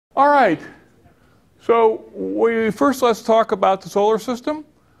All right. So let's talk about the solar system.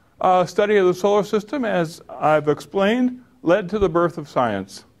 Study of the solar system, as I've explained, led to the birth of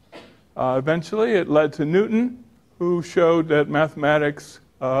science. Eventually, it led to Newton, who showed that mathematics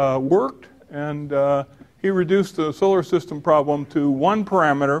worked, and he reduced the solar system problem to one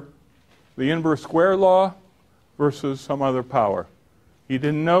parameter, the inverse square law versus some other power. He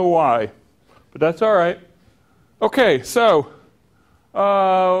didn't know why, but that's all right. Okay, so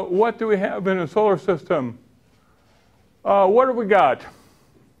what do we have in a solar system? What have we got?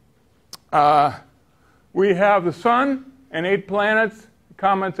 We have the sun and 8 planets,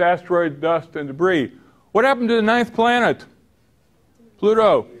 comets, asteroids, dust, and debris. What happened to the 9th planet?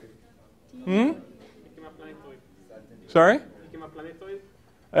 Pluto. Sorry?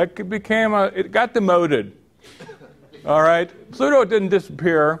 It got demoted. All right? Pluto didn't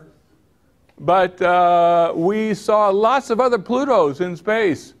disappear, but we saw lots of other Plutos in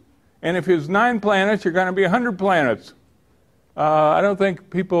space. And if there's 9 planets, you're going to be 100 planets. I don't think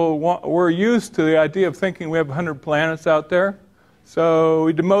people we're used to the idea of thinking we have 100 planets out there. So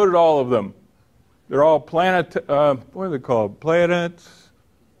we demoted all of them. They're all what are they called? Planets?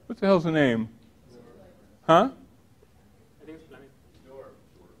 What the hell's the name? Huh? I think it's planet.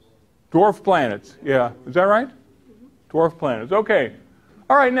 Dwarf planets. Yeah. Is that right? Dwarf planets. Okay.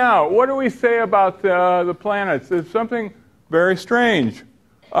 All right, now, what do we say about the planets? There's something very strange.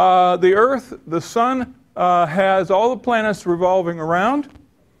 The Earth, the Sun, has all the planets revolving around.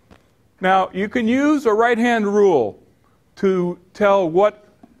 Now, you can use a right-hand rule to tell what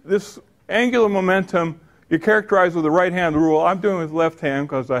this angular momentum you characterize with the right-hand rule. I'm doing it with left hand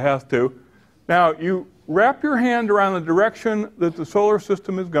because I have to. Now, you wrap your hand around the direction that the solar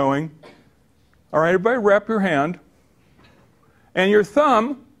system is going. All right, everybody, wrap your hand. And your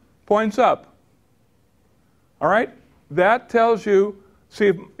thumb points up. All right? That tells you,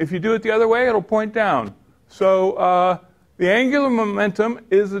 see, if you do it the other way, it'll point down. So the angular momentum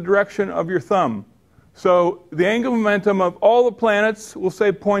is the direction of your thumb. So the angular momentum of all the planets, we'll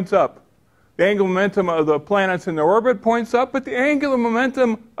say, points up. The angular momentum of the planets in their orbit points up, but the angular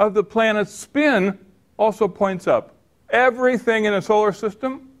momentum of the planet's spin also points up. Everything in the solar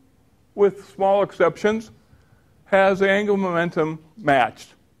system, with small exceptions, has the angular momentum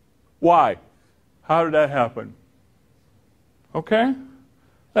matched. Why? How did that happen? Okay?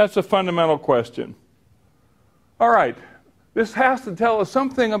 That's a fundamental question. All right. This has to tell us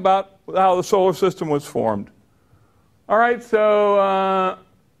something about how the solar system was formed. All right, so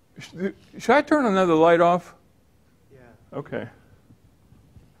should I turn another light off? Yeah. Okay.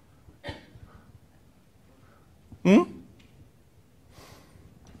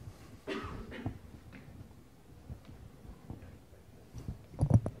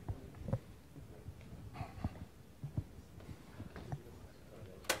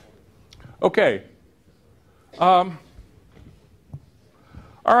 Okay. All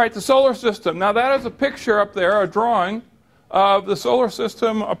right, the solar system. Now that is a picture up there, a drawing of the solar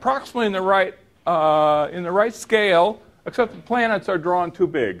system, approximately in the right scale, except the planets are drawn too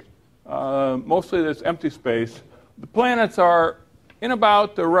big. Mostly there's empty space. The planets are in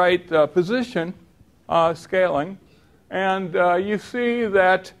about the right position, scaling, and you see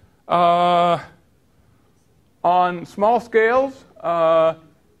that on small scales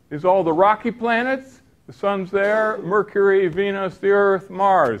is all the rocky planets. The sun's there, Mercury, Venus, the Earth,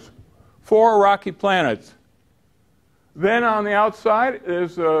 Mars. 4 rocky planets. Then on the outside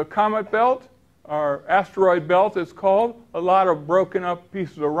is a comet belt, or asteroid belt it's called, a lot of broken up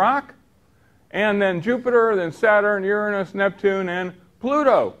pieces of rock. And then Jupiter, then Saturn, Uranus, Neptune, and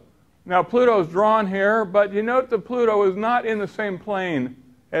Pluto. Now Pluto's drawn here, but you note that Pluto is not in the same plane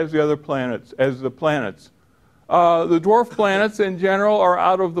as the other planets, The dwarf planets in general are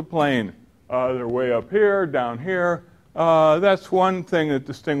out of the plane. They're way up here, down here. That's one thing that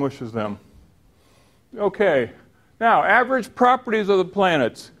distinguishes them. Okay. Now, average properties of the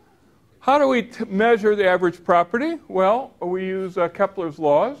planets. How do we measure the average property? Well, we use Kepler's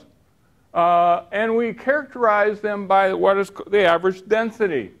laws. And we characterize them by what is the average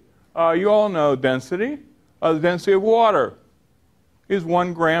density. You all know density. The density of water is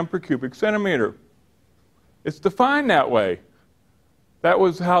 1 gram per cubic centimeter. It's defined that way. That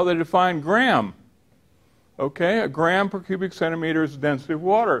was how they defined gram. Okay, a gram per cubic centimeter is the density of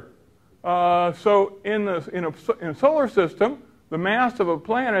water. So in a solar system, the mass of a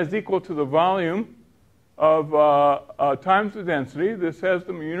planet is equal to the volume of times the density. This has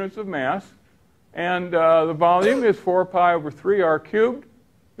the units of mass. And the volume is 4 pi over 3 r cubed,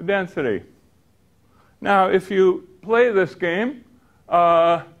 the density. Now, if you play this game,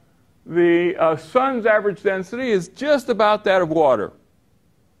 the sun's average density is just about that of water.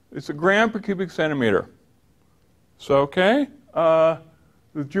 It's a gram per cubic centimeter. So, okay,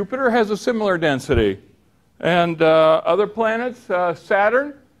 Jupiter has a similar density. And other planets,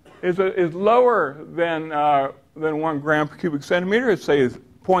 Saturn is lower than 1 gram per cubic centimeter. It's, say,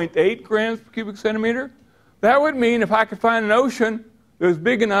 0.8 grams per cubic centimeter. That would mean if I could find an ocean that was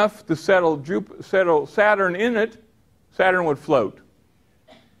big enough to settle Saturn in it, Saturn would float.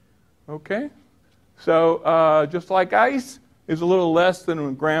 Okay? So just like ice is a little less than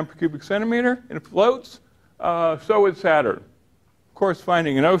 1 gram per cubic centimeter, and it floats, so would Saturn. Of course,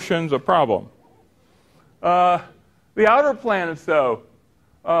 finding an ocean is a problem. The outer planets, though,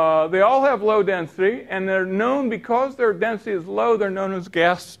 they all have low density, and they're known because their density is low, they're known as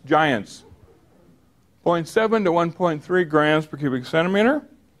gas giants. 0.7 to 1.3 grams per cubic centimeter.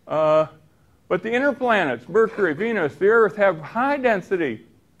 But the inner planets, Mercury, Venus, the Earth, have high density.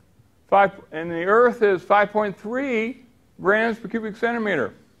 And the Earth is 5.3 grams per cubic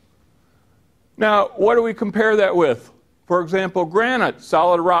centimeter. Now, what do we compare that with? For example, granite,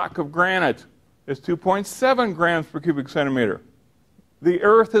 solid rock of granite, is 2.7 grams per cubic centimeter. The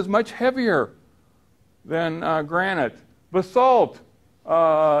Earth is much heavier than granite. Basalt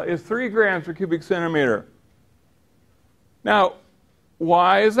is 3 grams per cubic centimeter. Now,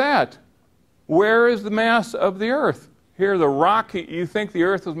 why is that? Where is the mass of the Earth? Here, the rocky, you think the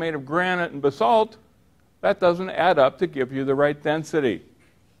Earth is made of granite and basalt. That doesn't add up to give you the right density.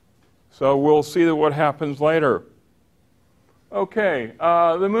 So we'll see what happens later. Okay,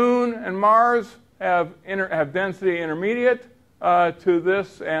 the Moon and Mars have density intermediate to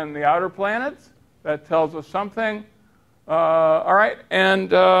this and the outer planets. That tells us something. All right, and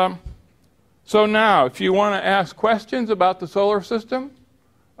so now, if you want to ask questions about the solar system,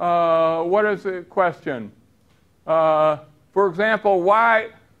 what is the question? For example, why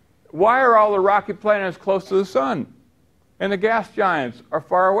are all the rocky planets close to the sun and the gas giants are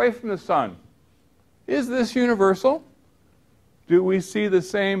far away from the sun? Is this universal? Do we see the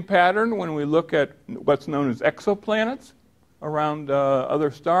same pattern when we look at what's known as exoplanets around other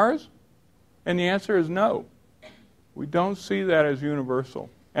stars? And the answer is no. We don't see that as universal.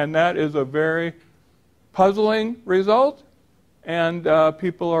 And that is a very puzzling result, and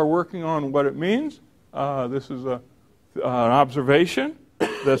people are working on what it means. This is an observation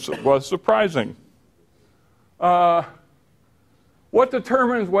that was surprising. What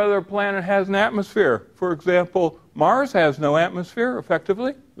determines whether a planet has an atmosphere? For example, Mars has no atmosphere,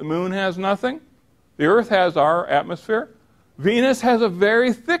 effectively. The Moon has nothing. The Earth has our atmosphere. Venus has a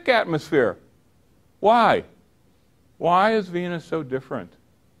very thick atmosphere. Why? Why is Venus so different?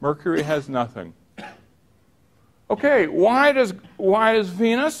 Mercury has nothing. Okay, why does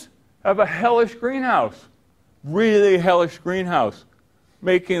Venus have a hellish greenhouse? Really hellish greenhouse,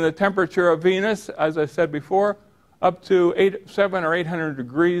 making the temperature of Venus, as I said before, up to 700 or 800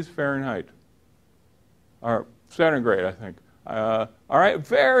 degrees Fahrenheit. Or centigrade, I think. All right,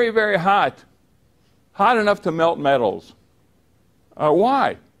 very, very hot. Hot enough to melt metals.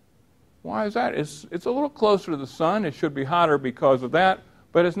 Why? Why is that? It's a little closer to the sun. It should be hotter because of that,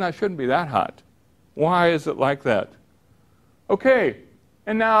 but shouldn't be that hot. Why is it like that? Okay,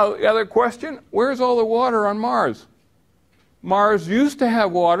 and now the other question, where's all the water on Mars? Mars used to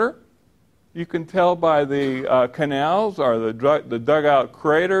have water. You can tell by the canals or the dugout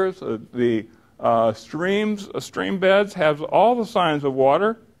craters, the stream beds have all the signs of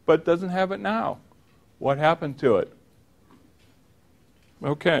water, but doesn't have it now. What happened to it?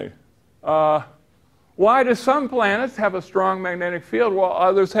 Okay. Why do some planets have a strong magnetic field while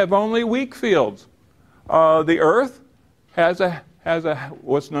others have only weak fields? The Earth has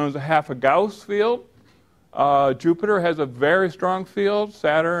what's known as a half a Gauss field. Jupiter has a very strong field.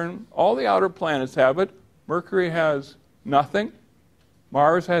 Saturn, all the outer planets have it. Mercury has nothing.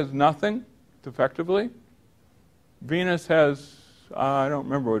 Mars has nothing, effectively. Venus has, I don't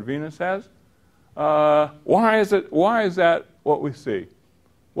remember what Venus has. Why is that what we see?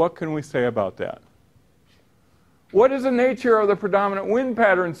 What can we say about that? What is the nature of the predominant wind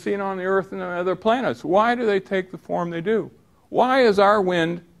patterns seen on the Earth and the other planets? Why do they take the form they do? Why is our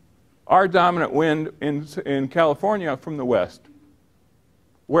dominant wind in California from the west?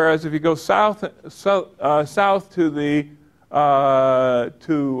 Whereas if you go south to the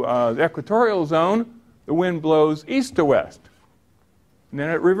equatorial zone, the wind blows east to west. And then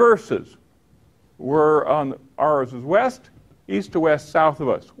it reverses. Ours is west, east to west, south of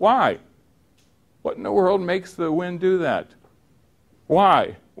us. Why? What in the world makes the wind do that?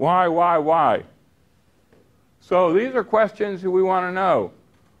 Why? Why? So these are questions that we want to know.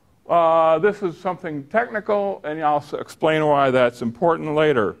 This is something technical, and I'll explain why that's important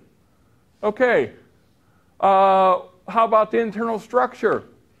later. Okay. How about the internal structure?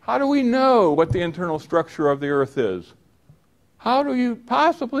 How do we know what the internal structure of the Earth is? How do you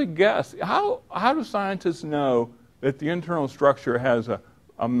possibly guess? How do scientists know that the internal structure has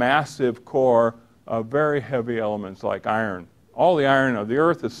a massive core of very heavy elements like iron? All the iron of the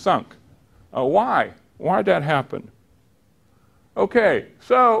Earth is sunk. Why? Why did that happen? Okay,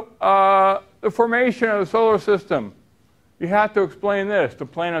 so the formation of the solar system. You have to explain this. The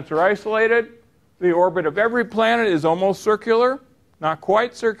planets are isolated. The orbit of every planet is almost circular. Not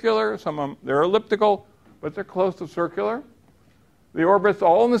quite circular. Some of them, they're elliptical, but they're close to circular. The orbit's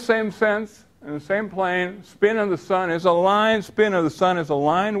all in the same sense, in the same plane. Spin of the sun is aligned. Spin of the sun is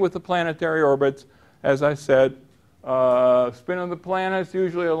aligned with the planetary orbits. As I said, spin of the planets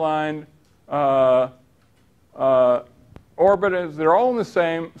usually aligned. Orbit is, they're all in the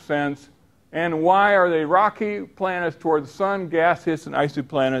same sense. And why are they rocky planets toward the sun, gaseous and icy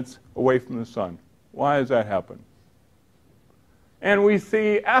planets away from the sun? Why does that happen? And we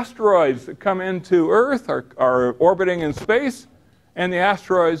see asteroids that come into Earth are orbiting in space, and the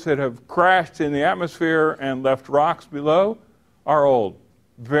asteroids that have crashed in the atmosphere and left rocks below are old,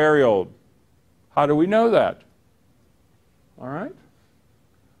 very old. How do we know that? All right?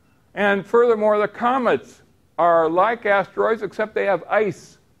 And furthermore, the comets are like asteroids, except they have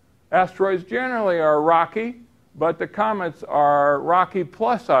ice. Asteroids generally are rocky, but the comets are rocky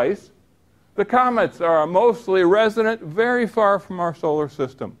plus ice. The comets are mostly resident very far from our solar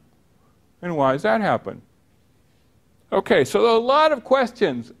system. And why does that happen? Okay, so a lot of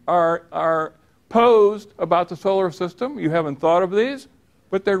questions are posed about the solar system. You haven't thought of these,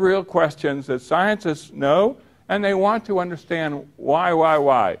 but they're real questions that scientists know, and they want to understand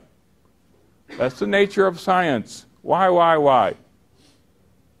why. That's the nature of science. Why?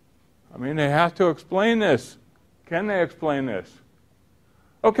 I mean, they have to explain this. Can they explain this?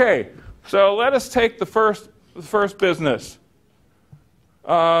 Okay, so let us take the first business.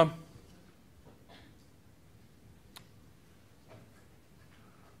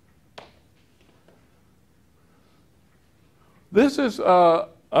 This is a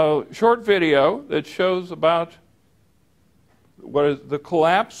short video that shows about what is the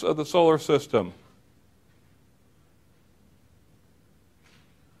collapse of the solar system.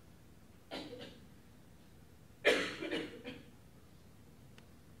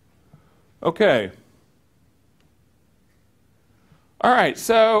 Okay. All right,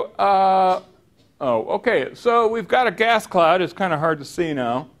 so, okay, so we've got a gas cloud. It's kind of hard to see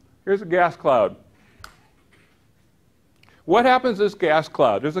now. Here's a gas cloud. What happens to this gas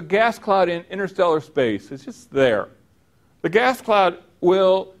cloud? There's a gas cloud in interstellar space. It's just there. The gas cloud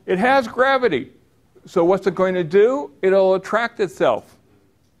it has gravity. So what's it going to do? It'll attract itself.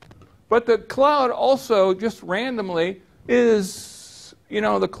 But the cloud also, just randomly, is,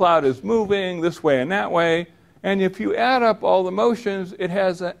 the cloud is moving this way and that way. And if you add up all the motions, it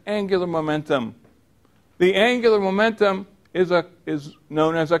has an angular momentum. The angular momentum is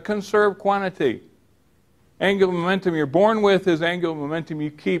known as a conserved quantity. Angular momentum you're born with is angular momentum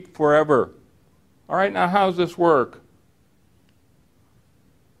you keep forever. All right, now how does this work?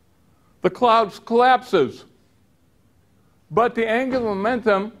 The cloud collapses, but the angular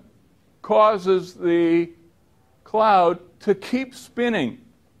momentum causes the cloud to keep spinning.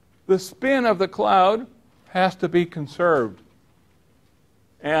 The spin of the cloud has to be conserved.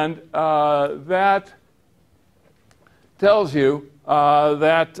 And that tells you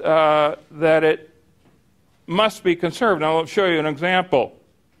that it must be conserved. Now, I'll show you an example.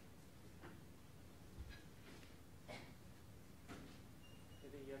 I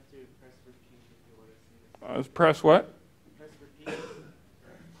think you have to press repeat if you want to see this. Press what? Press repeat.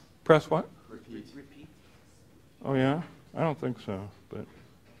 Press what? Repeat. Oh, yeah? I don't think so, but...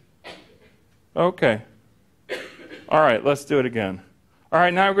 Okay. All right, let's do it again. All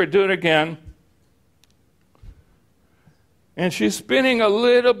right, now we're going to do it again. And she's spinning a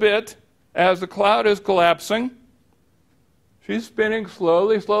little bit as the cloud is collapsing. She's spinning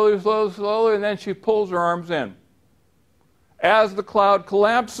slowly, and then she pulls her arms in. As the cloud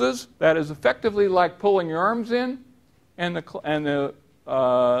collapses, that is effectively like pulling your arms in, and the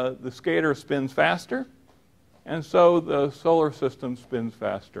skater spins faster, and so the solar system spins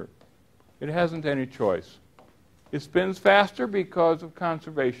faster. It hasn't any choice. It spins faster because of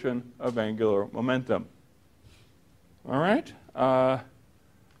conservation of angular momentum. All right?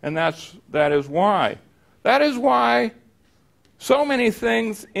 And that is why. That is why so many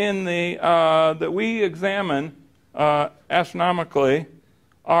things in the that we examine astronomically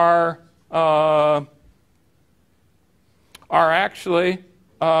are actually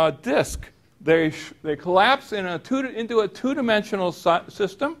disk. They collapse into a two-dimensional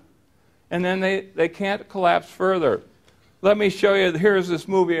system, and then they can't collapse further. let me show you. Here's this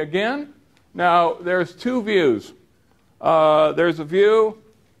movie again. Now, there's two views. There's a view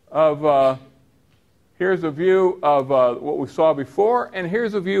of, here's a view of what we saw before, and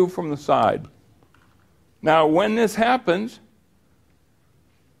here's a view from the side. Now, when this happens,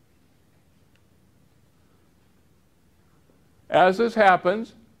 as this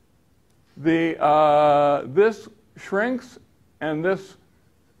happens, this shrinks, and this,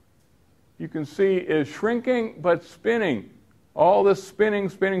 you can see, is shrinking but spinning. All this spinning,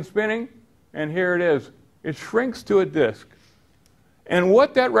 spinning, spinning, and here it is. It shrinks to a disk. And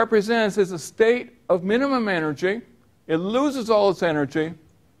what that represents is a state of minimum energy. It loses all its energy,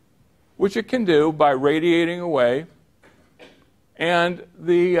 which it can do by radiating away. And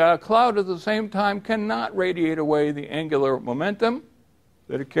the cloud at the same time cannot radiate away the angular momentum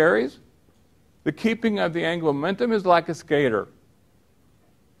that it carries. The keeping of the angular momentum is like a skater.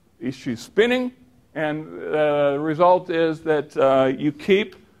 She's spinning, and the result is that you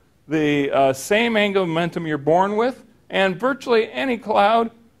keep the same angular momentum you're born with, and virtually any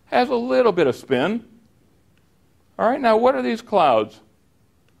cloud has a little bit of spin. All right, now what are these clouds?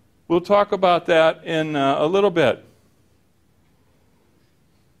 We'll talk about that in a little bit.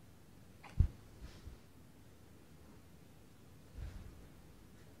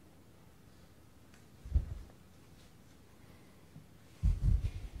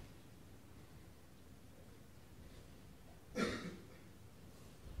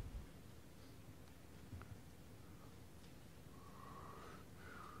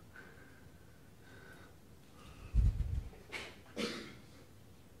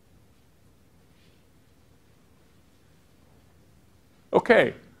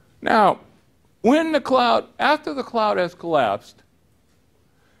 Okay, now, when the cloud, after the cloud has collapsed,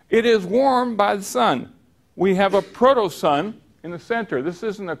 it is warmed by the sun. We have a proto-sun in the center. This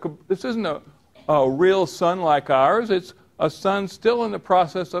isn't a real sun like ours. It's a sun still in the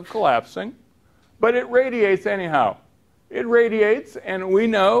process of collapsing, but it radiates anyhow. It radiates, and we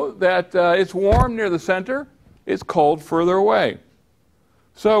know that it's warm near the center. It's cold further away.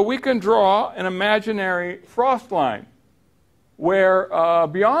 So we can draw an imaginary frost line, where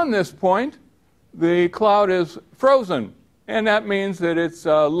beyond this point, the cloud is frozen. And that means that it's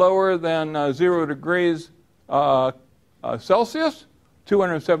lower than 0 degrees Celsius,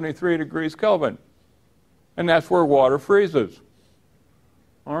 273 degrees Kelvin. And that's where water freezes.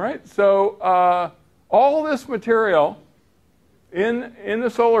 All right, so all this material in the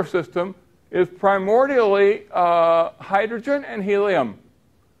solar system is primordially hydrogen and helium.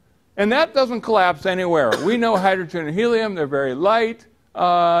 And that doesn't collapse anywhere. We know hydrogen and helium, they're very light,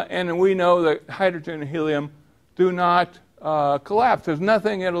 and we know that hydrogen and helium do not collapse. There's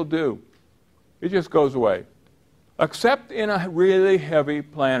nothing it'll do. It just goes away. Except in a really heavy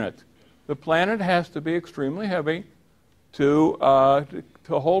planet. The planet has to be extremely heavy to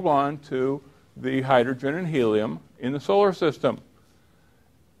hold on to the hydrogen and helium in the solar system.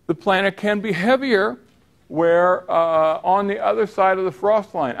 The planet can be heavier where on the other side of the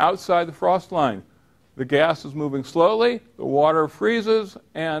frost line, outside the frost line, the gas is moving slowly, the water freezes,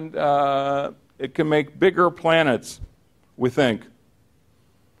 and it can make bigger planets, we think.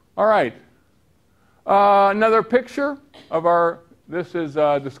 All right. Another picture of our, this is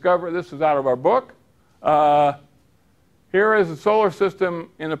this is out of our book. Here is the solar system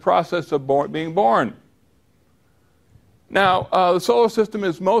in the process of being born. Now, the solar system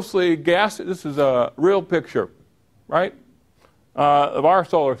is mostly gas. This is a real picture, right, of our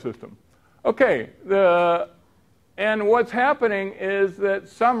solar system. Okay, and what's happening is that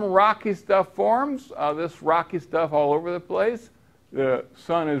some rocky stuff forms, this rocky stuff all over the place. The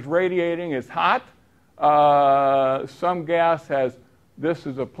sun is radiating, it's hot. Some gas has, this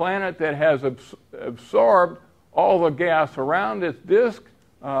is a planet that has absorbed all the gas around its disk.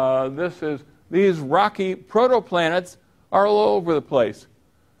 These rocky protoplanets are all over the place.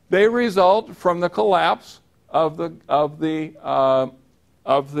 They result from the collapse of the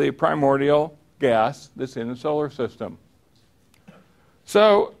primordial gas that's in the solar system.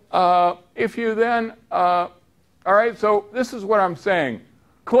 So if you then, all right, so this is what I'm saying.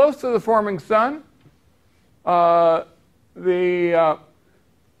 Close to the forming sun, the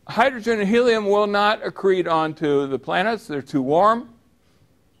hydrogen and helium will not accrete onto the planets. They're too warm.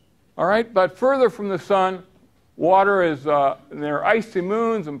 All right, but further from the sun, water is, and there are icy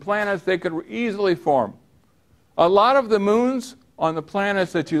moons and planets, they could easily form. A lot of the moons on the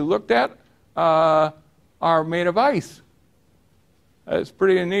planets that you looked at are made of ice. It's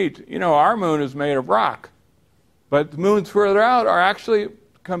pretty neat. You know, our moon is made of rock, but the moons further out are actually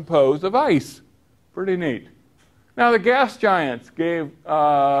composed of ice. Pretty neat. Now, the gas giants gave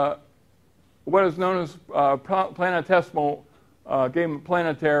what is known as planetesimal, gave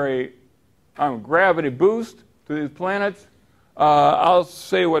planetary gravity boost to these planets. I'll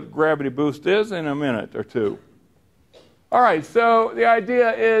say what gravity boost is in a minute or two. All right, so the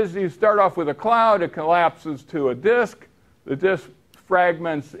idea is you start off with a cloud, it collapses to a disk. The disk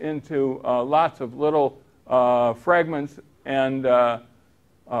fragments into lots of little fragments, and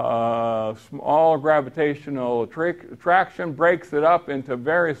small gravitational attraction breaks it up into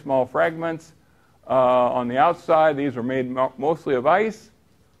very small fragments. On the outside, these are made mostly of ice.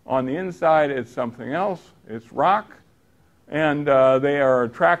 On the inside, it's something else. It's rock. And they are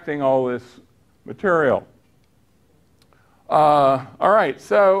attracting all this material. All right,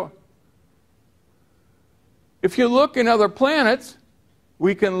 so if you look in other planets,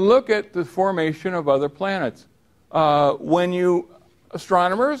 we can look at the formation of other planets. When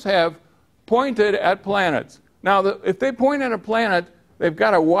astronomers have pointed at planets. Now, if they point at a planet, they've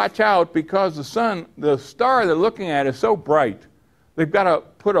got to watch out because the sun, the star they're looking at is so bright. They've got to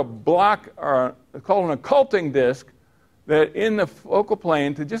put a block, or called an occulting disk, that in the focal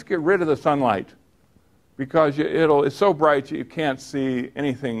plane to just get rid of the sunlight, because it's so bright you can't see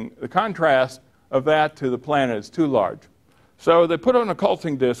anything. The contrast of that to the planet is too large. So they put an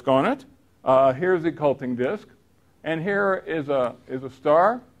occulting disk on it. Here's the occulting disk, and here is a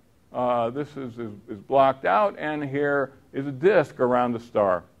star. This is blocked out, and here is a disk around the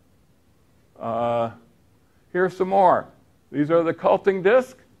star. Here's some more. These are the occulting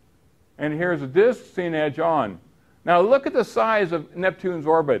disk, and here's a disk seen edge on. Now look at the size of Neptune's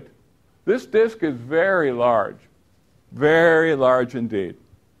orbit. This disk is very large indeed.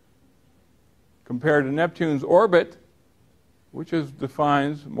 Compared to Neptune's orbit, which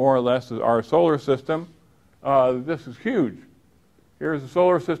defines more or less as our solar system, this is huge. Here's the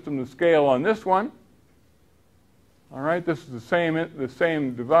solar system to scale on this one. All right, this is the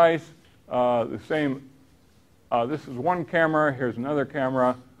same device, this is one camera. Here's another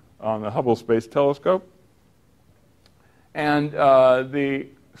camera on the Hubble Space Telescope. And the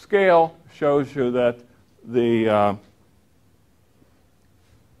scale shows you that the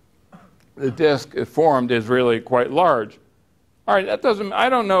disk formed is really quite large. All right, I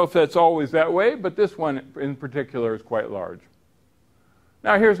don't know if that's always that way, but this one in particular is quite large.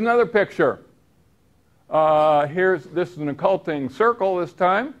 Now here's another picture. This is an occulting circle this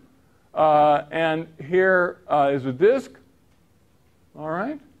time, and here is a disk. All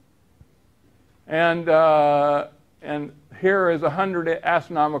right, and here is 100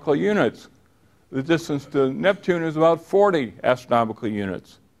 astronomical units. The distance to Neptune is about 40 astronomical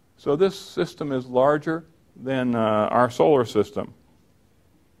units. So this system is larger than our solar system.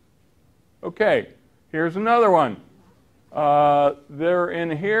 Okay, here's another one. They're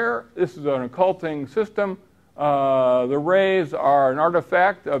in here. This is an occulting system. The rays are an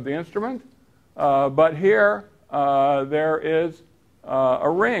artifact of the instrument. But here, there is a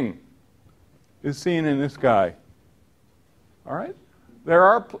ring is seen in this guy. All right?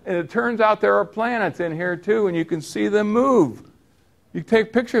 It turns out there are planets in here too, and you can see them move. You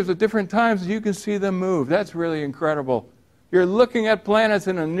take pictures at different times, and you can see them move. That's really incredible. You're looking at planets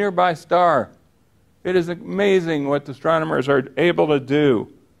in a nearby star. It is amazing what astronomers are able to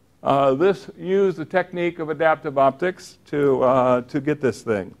do. This used the technique of adaptive optics to get this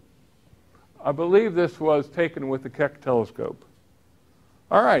thing. I believe this was taken with the Keck telescope.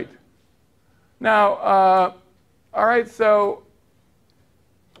 All right. Now, all right, so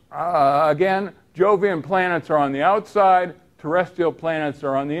again, Jovian planets are on the outside. Terrestrial planets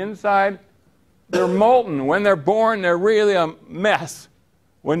are on the inside. They're molten. When they're born, they're really a mess.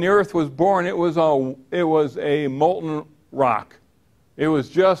 When the Earth was born, it was a molten rock. It was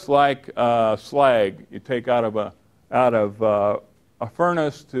just like slag you take out of a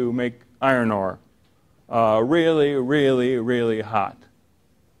furnace to make iron ore. Really, really, really hot.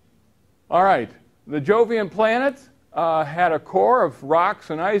 All right, the Jovian planets had a core of rocks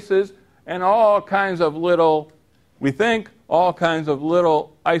and ices and all kinds of little, we think, all kinds of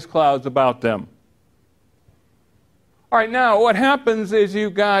little ice clouds about them. All right, now what happens is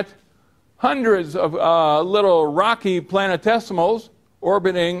you've got hundreds of little rocky planetesimals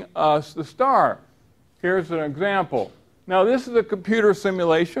orbiting the star. Here's an example. Now this is a computer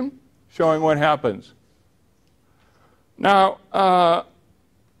simulation showing what happens. Now,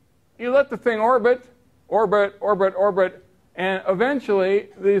 you let the thing orbit, and eventually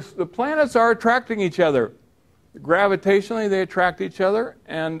the planets are attracting each other. Gravitationally, they attract each other,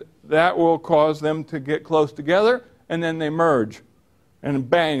 and that will cause them to get close together, and then they merge. And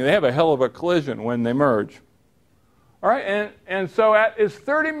bang, they have a hell of a collision when they merge. All right, and so it's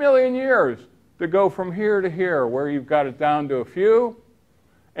 30 million years to go from here to here, where you've got it down to a few.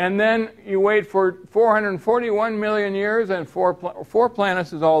 And then you wait for 441 million years, and four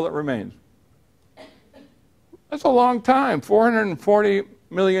planets is all that remains. That's a long time, 440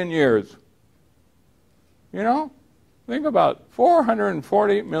 million years. You know, think about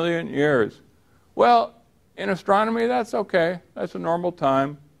 440 million years. Well, in astronomy, that's okay. That's a normal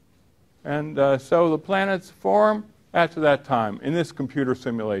time. And so the planets form after that time in this computer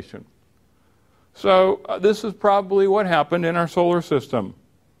simulation. So this is probably what happened in our solar system.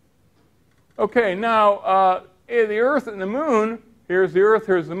 Okay, now the Earth and the Moon, here's the Earth,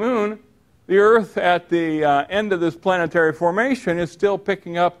 here's the Moon. The Earth at the end of this planetary formation is still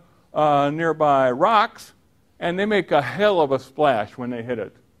picking up nearby rocks, and they make a hell of a splash when they hit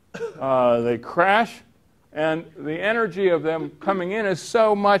it. They crash, and the energy of them coming in is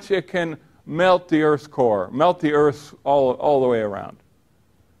so much it can melt the Earth's core, melt the Earth all the way around.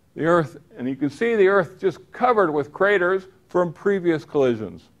 The Earth, and you can see the Earth just covered with craters from previous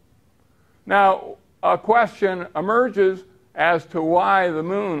collisions. Now, a question emerges as to why the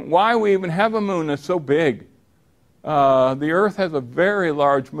Moon, why we even have a moon that's so big. The Earth has a very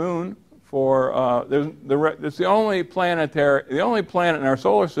large moon. It's the only planet in our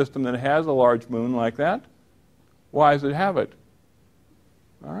solar system that has a large moon like that. Why does it have it?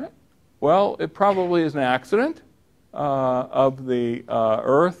 All right. Well, it probably is an accident of the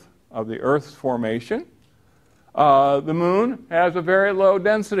Earth, of the Earth's formation. The Moon has a very low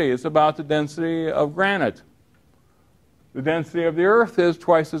density. It's about the density of granite. The density of the Earth is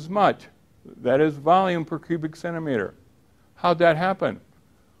twice as much. That is volume per cubic centimeter. How'd that happen?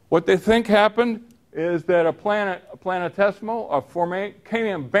 What they think happened is that a planetesimal, came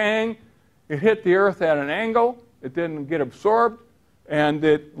in, bang, it hit the Earth at an angle, it didn't get absorbed, and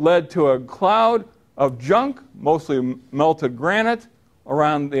it led to a cloud of junk, mostly melted granite,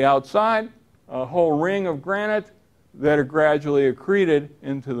 around the outside, a whole ring of granite that are gradually accreted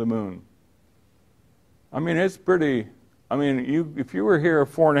into the Moon. I mean, it's pretty, if you were here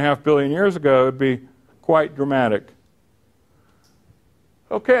 4.5 billion years ago, it'd be quite dramatic.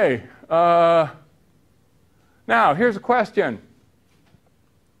 Okay, now here's a question.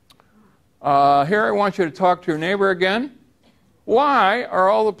 Here I want you to talk to your neighbor again. Why are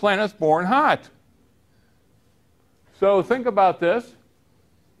all the planets born hot? So think about this.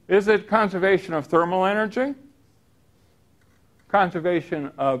 Is it conservation of thermal energy,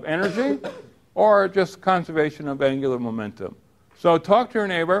 conservation of energy, or just conservation of angular momentum? So talk to your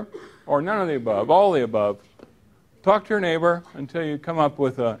neighbor, or none of the above, all the above. Talk to your neighbor until you come up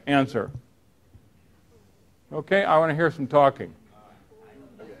with an answer. Okay, I want to hear some talking. I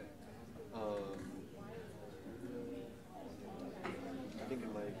think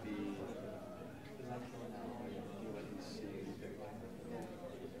it might be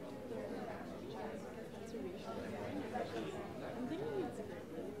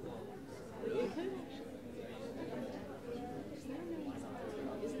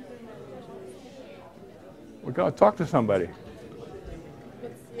We got to talk to somebody. What's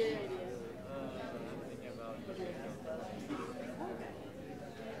your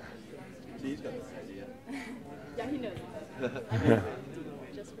idea? He's got this idea. Yeah, he knows.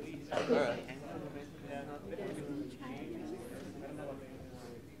 Just for All right.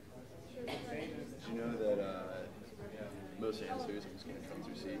 Did you know that most answers are just going to come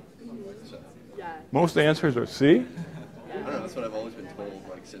through C? So, yeah. Most answers are C? I don't know, that's what I've always been told,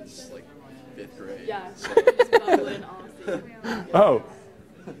 like, since, like, 5th grade. Yeah. So. It's probably an all C. Oh.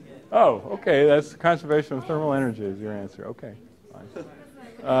 Oh, okay. That's conservation of thermal energy is your answer. Okay, fine.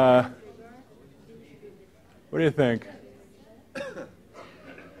 What do you think?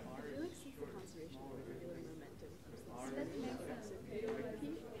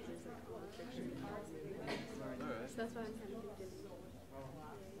 That's why I'm kind of thinking.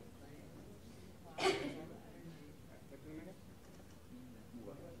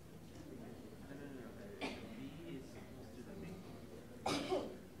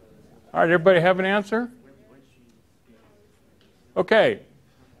 All right, everybody have an answer? Okay.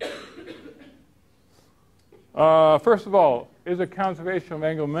 First of all, is it conservation of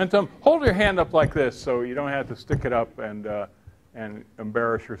angular momentum? Hold your hand up like this so you don't have to stick it up and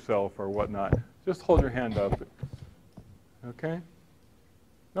embarrass yourself or whatnot. Just hold your hand up. Okay?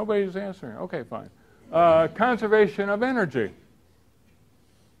 Nobody's answering. Okay, fine. Conservation of energy.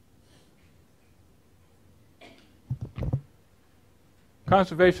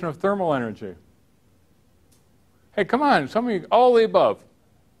 Conservation of thermal energy. Hey, come on, some of you, all the above.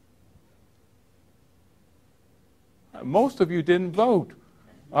 Most of you didn't vote.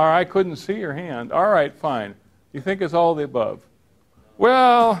 All right, I couldn't see your hand. All right, fine. You think it's all the above.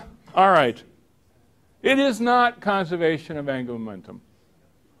 Well, all right. It is not conservation of angular momentum.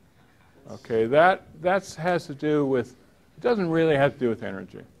 Okay, that has to do with, it doesn't really have to do with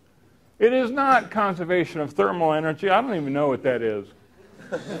energy. It is not conservation of thermal energy. I don't even know what that is.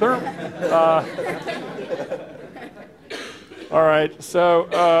 All right,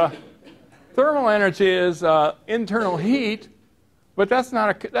 so thermal energy is internal heat, but that's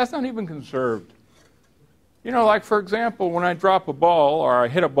not even conserved. You know, like for example, when I drop a ball or I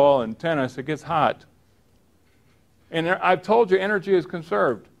hit a ball in tennis, it gets hot. And I've told you energy is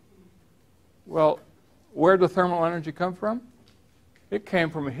conserved. Well, where did the thermal energy come from? It came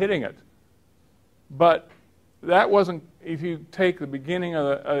from hitting it. But that wasn't, if you take the beginning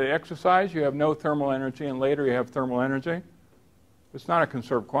of the exercise, you have no thermal energy, and later you have thermal energy. It's not a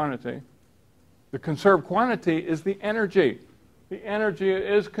conserved quantity. The conserved quantity is the energy. The energy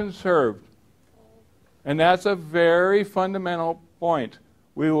is conserved. And that's a very fundamental point.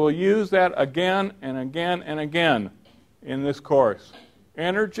 We will use that again and again and again in this course.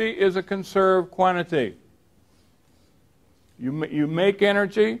 Energy is a conserved quantity. You make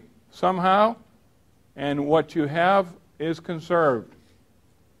energy somehow, and what you have is conserved.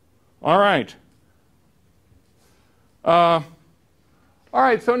 All right. All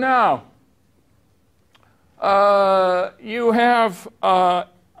right, so now you have,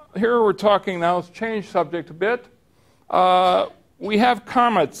 here we're talking now, let's change subject a bit. We have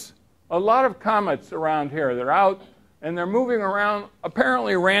comets, a lot of comets around here. They're out and they're moving around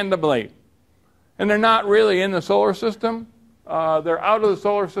apparently randomly. And they're not really in the solar system. They're out of the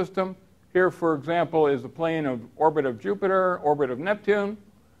solar system. Here, for example, is the plane of orbit of Jupiter, orbit of Neptune.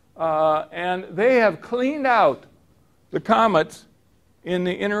 And they have cleaned out the comets in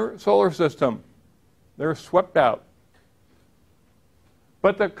the inner solar system. They're swept out.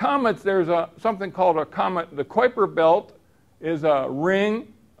 But the comets, there's something called a comet. The Kuiper belt is a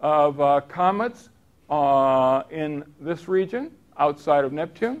ring of comets in this region outside of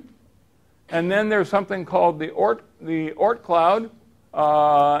Neptune. And then there's something called the Oort cloud.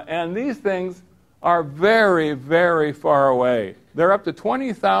 And these things are very, very far away. They're up to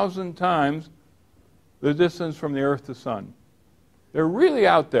 20,000 times the distance from the Earth to Sun. They're really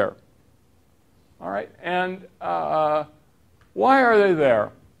out there. All right, and why are they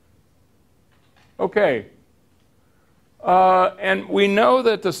there? Okay, and we know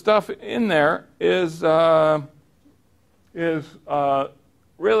that the stuff in there is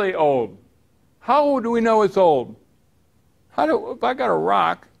really old. How do we know it's old? If I got a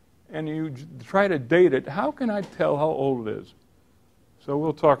rock and you try to date it, how can I tell how old it is? So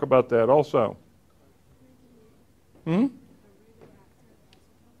we'll talk about that also.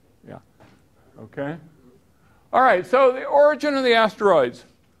 Yeah. Okay. All right, so the origin of the asteroids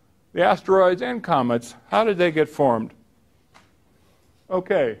and comets, how did they get formed?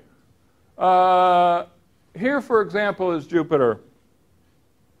 Okay. Here, for example, is Jupiter.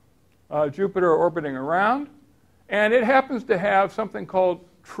 Jupiter orbiting around. And it happens to have something called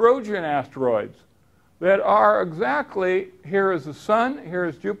Trojan asteroids that are exactly, here is the Sun, here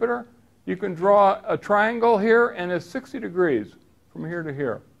is Jupiter. You can draw a triangle here, and it's 60 degrees from here to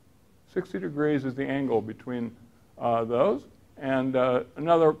here. 60 degrees is the angle between those. And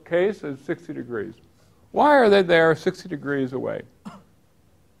another case is 60 degrees. Why are they there 60 degrees away?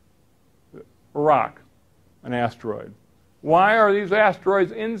 A rock, an asteroid. Why are these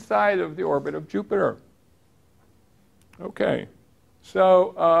asteroids inside of the orbit of Jupiter? Okay,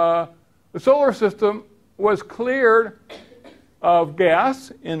 so the solar system was cleared of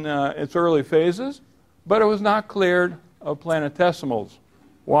gas in its early phases, but it was not cleared of planetesimals.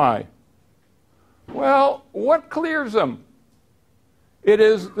 Why? Well, what clears them? It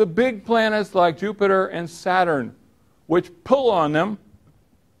is the big planets like Jupiter and Saturn, which pull on them,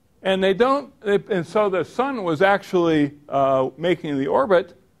 and they don't. And so the Sun was actually making the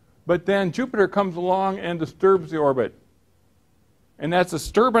orbit, but then Jupiter comes along and disturbs the orbit. And that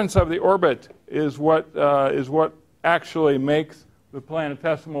disturbance of the orbit is what actually makes the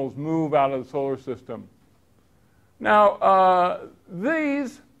planetesimals move out of the solar system. Now,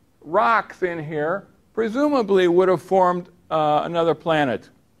 these rocks in here presumably would have formed another planet.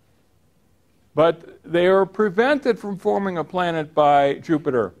 But they are prevented from forming a planet by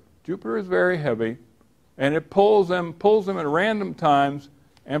Jupiter. Jupiter is very heavy, and it pulls them at random times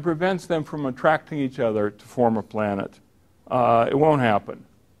and prevents them from attracting each other to form a planet. It won't happen.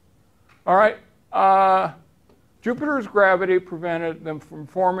 All right. Jupiter's gravity prevented them from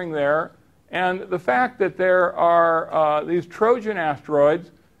forming there. And the fact that there are these Trojan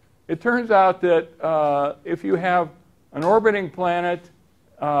asteroids, it turns out that if you have an orbiting planet,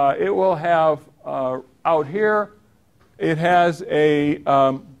 it will have, out here, it has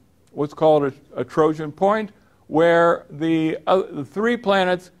a what's called a Trojan point, where the three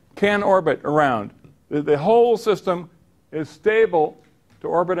planets can orbit around. The whole system is stable to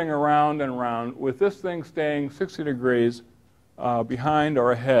orbiting around and around, with this thing staying 60 degrees behind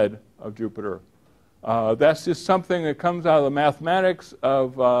or ahead of Jupiter. That's just something that comes out of the mathematics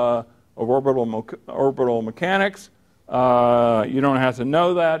of orbital mechanics. You don't have to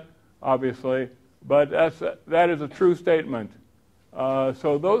know that, obviously, but that is a true statement.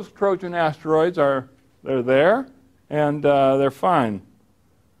 So those Trojan asteroids they're there, and they're fine.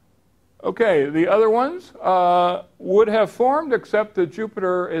 Okay, the other ones would have formed, except that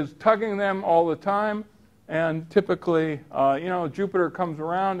Jupiter is tugging them all the time, and typically, Jupiter comes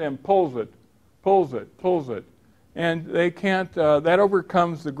around and pulls it, and they can't. That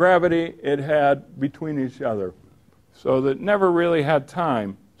overcomes the gravity it had between each other, so that it never really had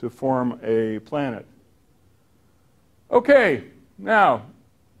time to form a planet. Okay, now,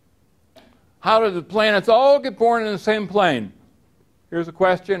 how do the planets all get born in the same plane? Here's a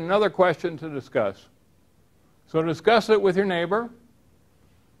question, another question to discuss. So discuss it with your neighbor.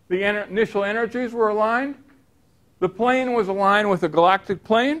 The initial energies were aligned. The plane was aligned with the galactic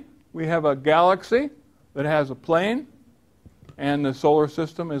plane. We have a galaxy that has a plane, and the solar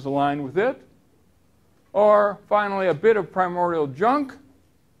system is aligned with it. Or finally, a bit of primordial junk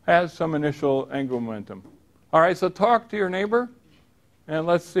has some initial angular momentum. All right, so talk to your neighbor, and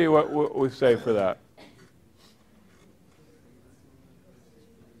let's see what we say for that.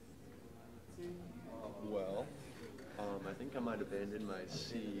 Well, I think I might abandon my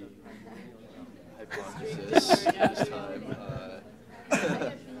C hypothesis this time.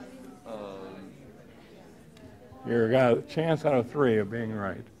 You got a chance out of 3 of being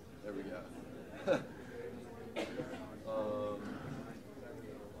right. There we go. Do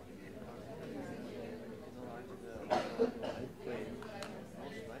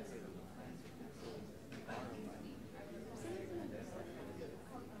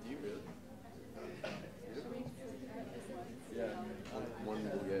you really? Yeah, one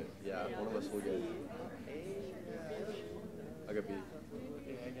will get. Yeah, one of us will get. I got B.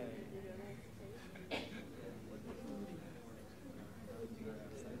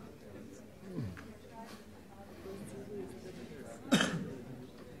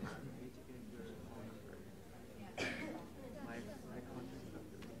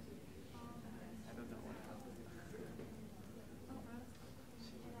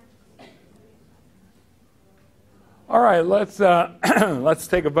 All right, let's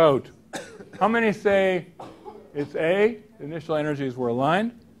take a vote. How many say it's A? The initial energies were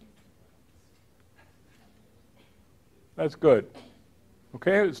aligned. That's good.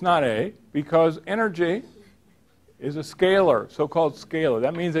 Okay, it's not A, because energy is a scalar, so-called scalar.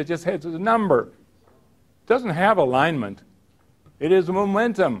 That means it just has a number. It doesn't have alignment. It is a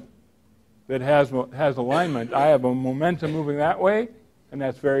momentum that has alignment. I have a momentum moving that way, and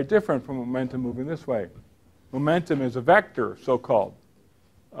that's very different from momentum moving this way. Momentum is a vector, so-called.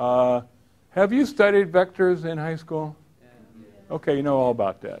 Have you studied vectors in high school? Okay, you know all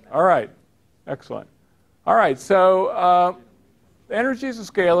about that. All right, excellent. All right, so energy is a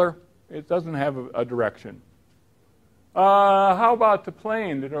scalar. It doesn't have a direction. How about the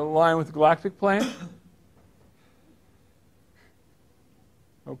plane? Did it align with the galactic plane?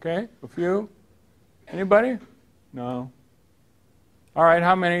 Okay, a few. Anybody? No. All right,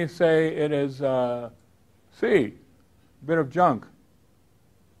 how many say it is C? A bit of junk.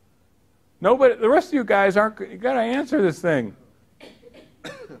 Nobody. The rest of you guys aren't. You got to answer this thing.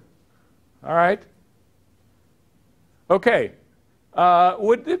 All right. Okay.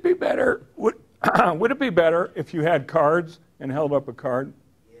 Would it be better? Would it be better if you had cards and held up a card?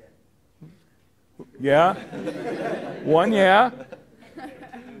 Yeah. One. Yeah.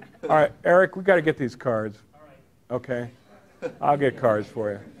 All right, Eric. We got to get these cards. All right. Okay. I'll get cards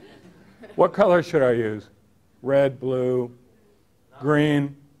for you. What color should I use? Red, blue,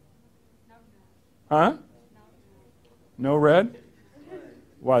 green? Huh? No red?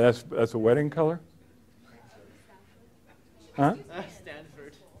 Why, that's a wedding color? Huh?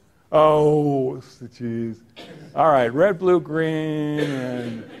 Stanford. Oh, jeez. All right, red, blue, green,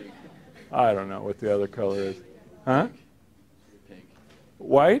 and I don't know what the other color is. Huh? Pink.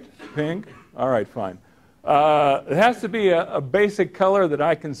 White? Pink? All right, fine. It has to be a basic color that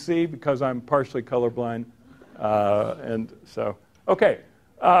I can see because I'm partially colorblind. And so, okay.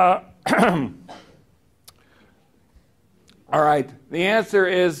 All right. The answer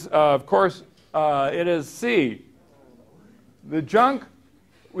is, of course, it is C. The junk,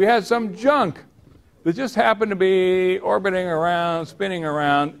 we had some junk that just happened to be orbiting around, spinning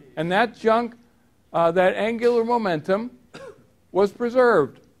around, and that junk, that angular momentum, was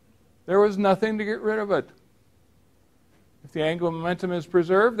preserved. There was nothing to get rid of it. If the angular momentum is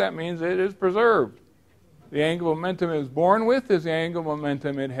preserved, that means it is preserved. The angular momentum it was born with is the angular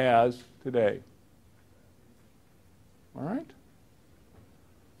momentum it has today. All right?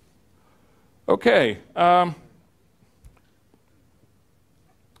 Okay. All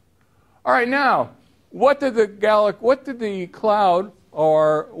right, now, what did the cloud,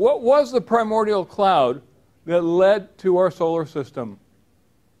 or what was the primordial cloud that led to our solar system?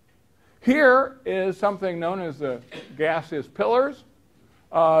 Here is something known as the gaseous pillars.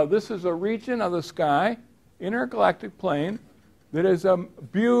 This is a region of the sky, intergalactic plane, that is a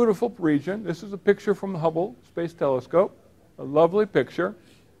beautiful region. This is a picture from the Hubble Space Telescope, a lovely picture.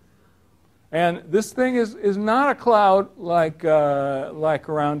 And this thing is not a cloud like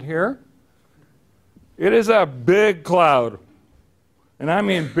around here. It is a big cloud, and I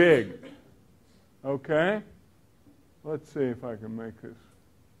mean big. Okay? Let's see if I can make this.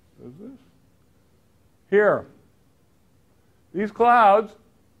 Does this? Here. These clouds,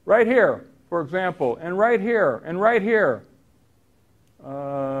 right here, for example, and right here, and right here,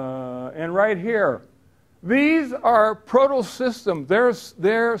 and right here. These are protosystems.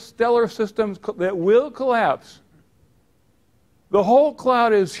 They're stellar systems that will collapse. The whole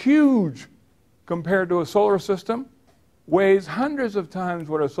cloud is huge compared to a solar system, weighs hundreds of times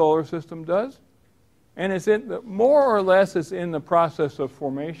what a solar system does, and it's more or less it's in the process of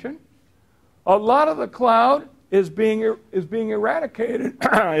formation. A lot of the cloud is being eradicated,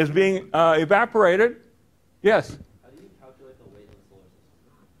 is being evaporated. Yes. How do you calculate the weight of the solar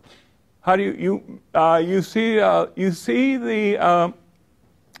system? How do you see the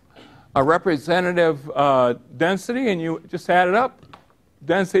a representative density, and you just add it up.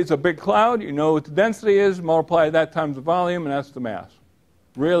 Density is a big cloud. You know what the density is. Multiply that times the volume, and that's the mass.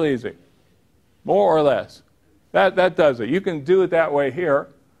 Real easy. More or less. That does it. You can do it that way here.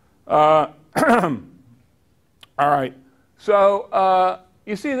 All right. So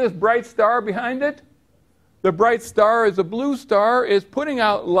you see this bright star behind it? The bright star is a blue star. Is putting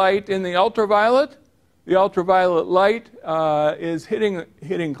out light in the ultraviolet. The ultraviolet light is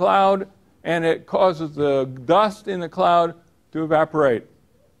hitting cloud, and it causes the dust in the cloud to evaporate.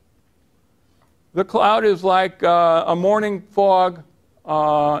 The cloud is like a morning fog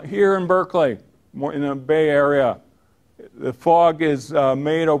here in Berkeley, in the Bay Area. The fog is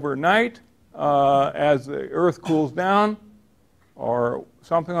made overnight as the Earth cools down, or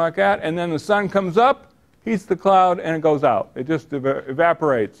something like that, and then the sun comes up, heats the cloud, and it goes out. It just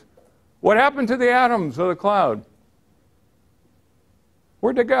evaporates. What happened to the atoms of the cloud?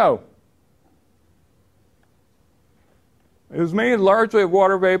 Where'd they go? It was made largely of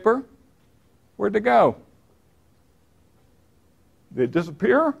water vapor. Where'd they go? Did they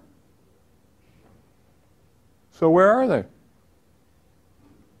disappear? So where are they?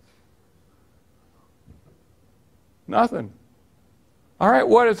 Nothing. All right,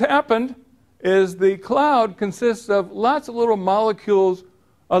 what has happened is the cloud consists of lots of little molecules,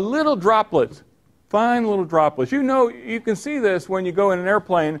 little droplets, fine little droplets. You know, you can see this when you go in an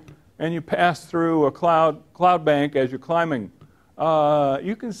airplane and you pass through a cloud bank as you're climbing.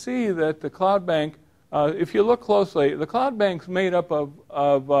 You can see that the cloud bank, if you look closely, the cloud bank's made up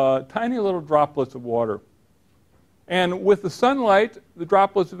of tiny little droplets of water. And with the sunlight, the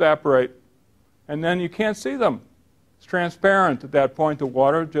droplets evaporate, and then you can't see them. It's transparent at that point, the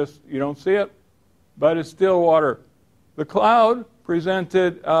water, just you don't see it, but it's still water. The cloud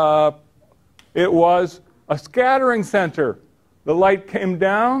presented, it was a scattering center. The light came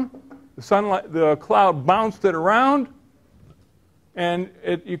down, the cloud bounced it around, and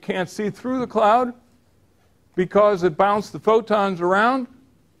you can't see through the cloud because it bounced the photons around,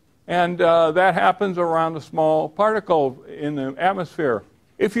 and that happens around a small particle in the atmosphere.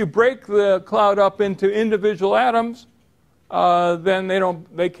 If you break the cloud up into individual atoms, then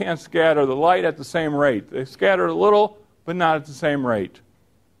they can't scatter the light at the same rate. They scatter a little, but not at the same rate.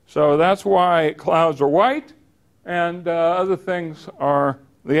 So that's why clouds are white, and other things are,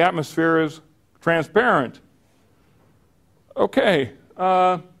 the atmosphere is transparent. Okay,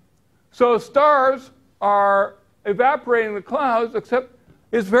 so stars are evaporating the clouds, except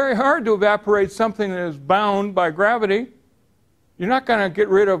it's very hard to evaporate something that is bound by gravity. You're not going to get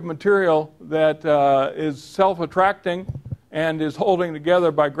rid of material that is self-attracting and is holding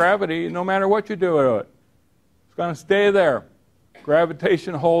together by gravity, no matter what you do to it. It's going to stay there.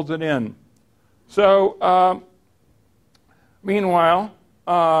 Gravitation holds it in. So, meanwhile,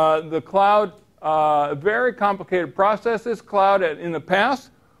 the cloud, a very complicated process. This cloud in the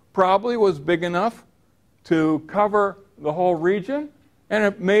past probably was big enough to cover the whole region, and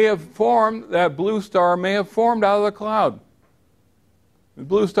it may have formed, that blue star may have formed out of the cloud. The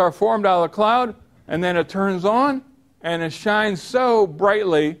blue star formed out of the cloud, and then it turns on, and it shines so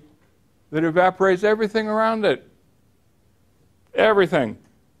brightly that it evaporates everything around it. Everything.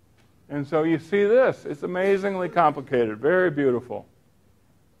 And so you see this. It's amazingly complicated, very beautiful.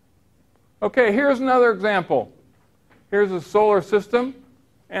 Okay, here's another example. Here's a solar system,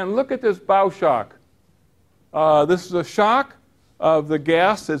 and look at this bow shock. This is a shock of the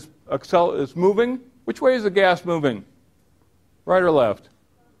gas that's moving. Which way is the gas moving? Right or left?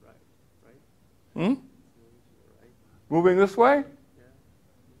 Right. Hmm? Moving this way?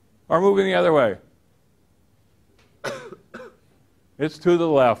 Or moving the other way? It's to the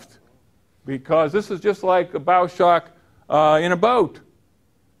left. Because this is just like a bow shock in a boat.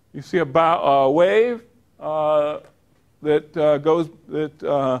 You see a wave that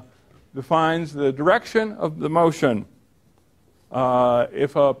defines the direction of the motion.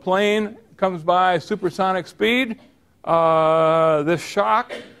 If a plane comes by supersonic speed, this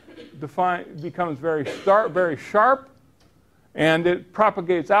shock becomes very sharp, and it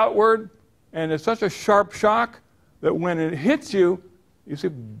propagates outward, and it's such a sharp shock that when it hits you, you see,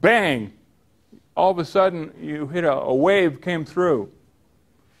 bang! All of a sudden, you hit a wave came through,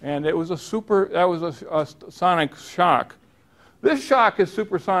 and it was a sonic shock. This shock is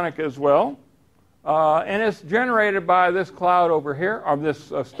supersonic as well, and it's generated by this cloud over here, or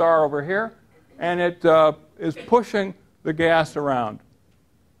this star over here, and it is pushing the gas around.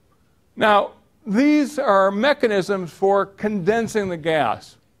 Now, these are mechanisms for condensing the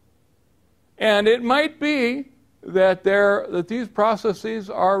gas, and it might be that these processes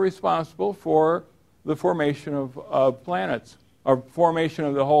are responsible for the formation of planets, or formation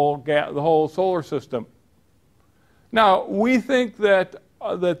of the whole solar system. Now, we think that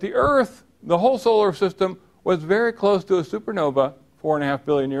the Earth, the whole solar system, was very close to a supernova 4.5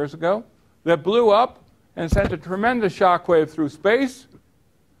 billion years ago that blew up and sent a tremendous shock wave through space,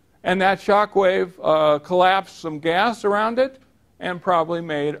 and that shock wave collapsed some gas around it and probably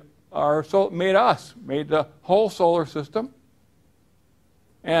made the whole solar system.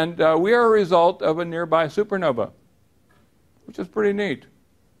 And we are a result of a nearby supernova, which is pretty neat.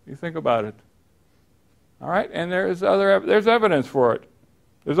 You think about it. All right, and there's evidence for it.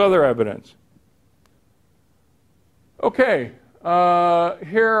 There's other evidence. Okay,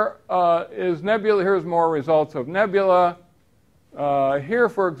 here is nebula. Here's more results of nebula. Here,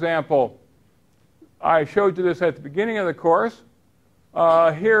 for example, I showed you this at the beginning of the course.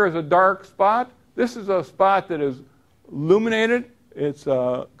 Here is a dark spot. This is a spot that is illuminated. It's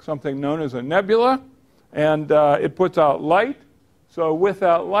something known as a nebula, and it puts out light. So with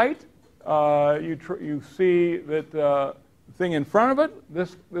that light, you see that the thing in front of it,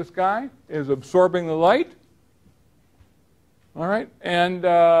 this guy, is absorbing the light. All right, and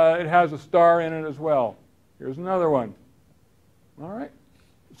it has a star in it as well. Here's another one. All right,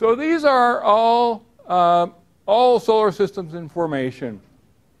 so these are all solar systems in formation.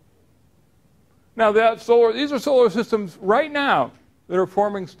 Now these are solar systems right now that are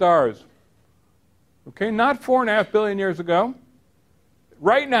forming stars. Okay, not 4.5 billion years ago.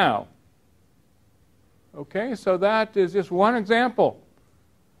 Right now. Okay, so that is just one example.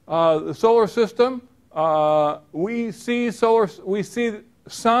 The solar system. We see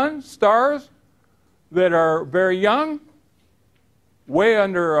sun stars that are very young, way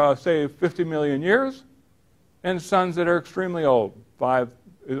under, say, 50 million years, and suns that are extremely old.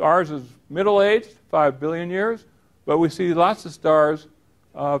 Ours is middle-aged, 5 billion years, but we see lots of stars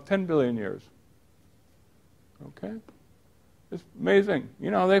of 10 billion years. Okay? It's amazing.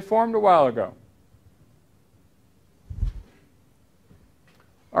 You know, they formed a while ago.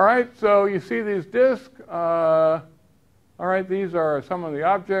 All right, so you see these disks. All right, these are some of the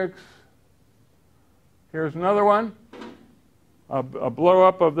objects. Here's another one, a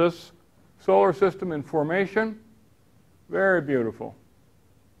blow-up of this solar system in formation. Very beautiful.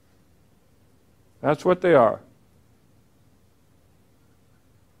 That's what they are.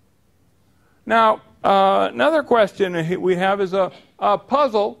 Now, another question we have is a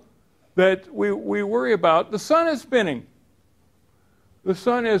puzzle that we worry about. The sun is spinning. The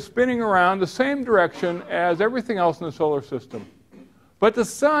sun is spinning around the same direction as everything else in the solar system. But the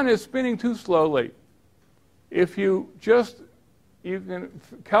sun is spinning too slowly. If you can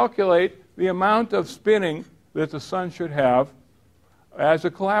calculate the amount of spinning that the sun should have as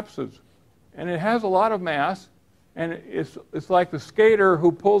it collapses. And it has a lot of mass, and it's like the skater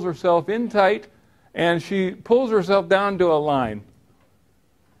who pulls herself in tight, and she pulls herself down to a line.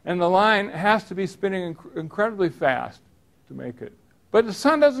 And the line has to be spinning incredibly fast to make it. But the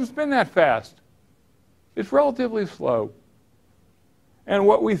sun doesn't spin that fast. It's relatively slow. And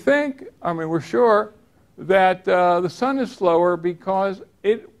what we think, we're sure that the sun is slower because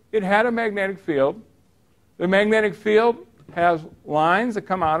it had a magnetic field The magnetic field has lines that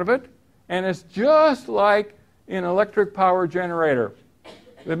come out of it, and it's just like an electric power generator.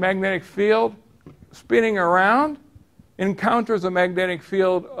 The magnetic field spinning around encounters the magnetic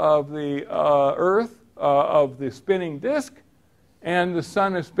field of the Earth, of the spinning disk, and the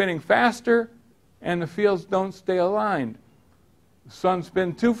sun is spinning faster, and the fields don't stay aligned. The sun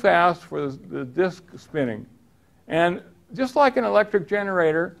spins too fast for the disk spinning. And just like an electric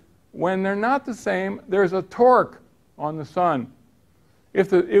generator, when they're not the same, there's a torque on the sun.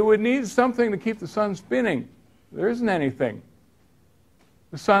 It would need something to keep the sun spinning. There isn't anything.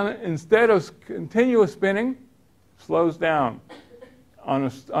 The sun, instead of continuous spinning, slows down.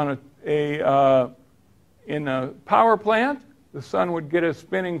 In a power plant, the sun would get it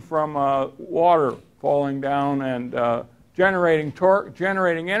spinning from water falling down and generating torque,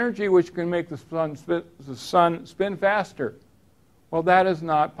 generating energy, which can make the sun spin faster. Well, that is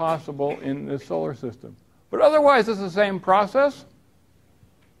not possible in the solar system. But otherwise, it's the same process,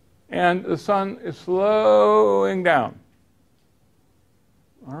 and the sun is slowing down.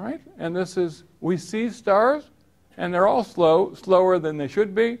 All right? And this is, we see stars, and they're all slower than they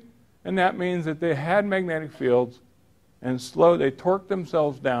should be, and that means that they had magnetic fields, and they torque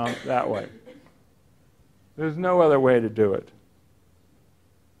themselves down that way. There's no other way to do it.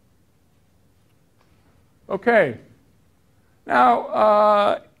 Okay.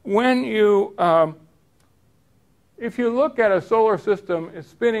 Now, if you look at a solar system, it's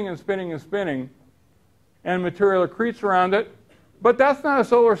spinning and spinning and spinning, and material accretes around it, but that's not a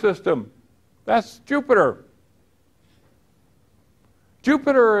solar system. That's Jupiter.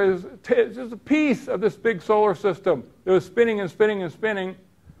 Jupiter is just a piece of this big solar system. It was spinning and spinning and spinning,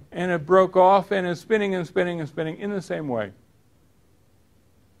 and it broke off and is spinning and spinning and spinning in the same way.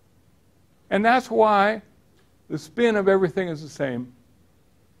 And that's why the spin of everything is the same.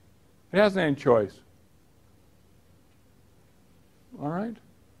 It hasn't any choice. All right?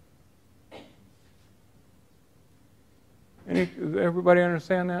 Does everybody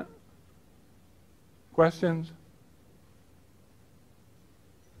understand that? Questions?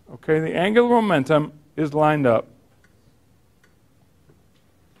 Okay, the angular momentum is lined up.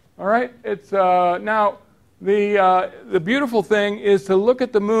 All right, it's now the beautiful thing is to look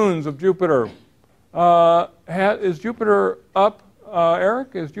at the moons of Jupiter. Is Jupiter up, Eric?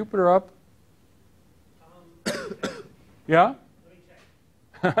 Is Jupiter up? Yeah.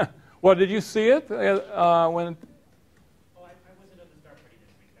 Let me check. Well, did you see it when? I wasn't at the start party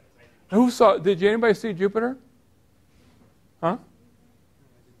this week. That was Who saw? Did anybody see Jupiter? Huh?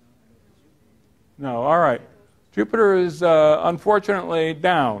 No. All right. Jupiter is unfortunately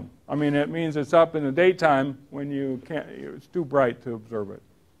down. I mean, it means it's up in the daytime when you can't. It's too bright to observe it.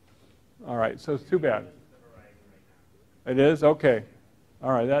 All right. So it's too bad. It is? Okay.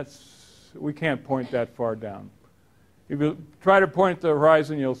 All right. We can't point that far down. If you try to point at the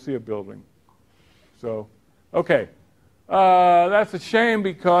horizon, you'll see a building. So, okay. That's a shame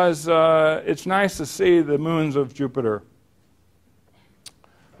because it's nice to see the moons of Jupiter.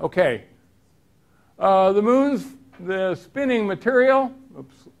 Okay. The moons, the spinning material,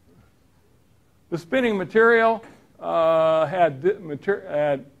 had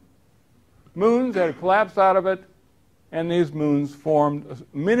moons that had collapsed out of it, and these moons formed a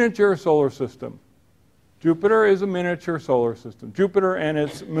miniature solar system. Jupiter is a miniature solar system. Jupiter and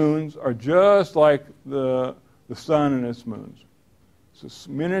its moons are just like the sun and its moons. It's a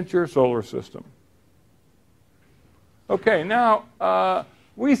miniature solar system. Okay, now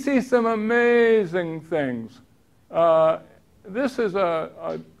we see some amazing things. This is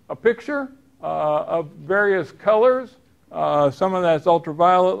a picture of various colors. Some of that's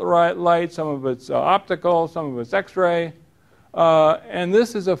ultraviolet light, some of it's optical, some of it's X-ray. And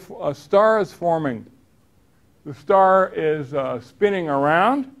this is a star is forming. The star is spinning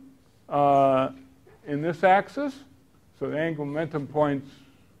around in this axis. So the angular momentum points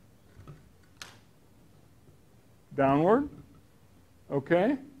downward.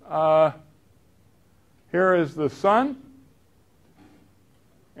 Okay. Here is the sun.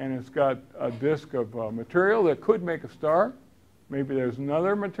 And it's got a disk of material that could make a star. Maybe there's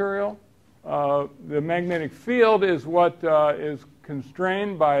another material. The magnetic field is what is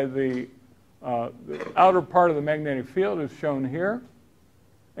constrained by the outer part of the magnetic field is shown here.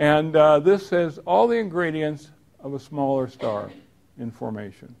 And this has all the ingredients of a smaller star in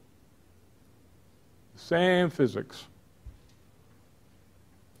formation. Same physics.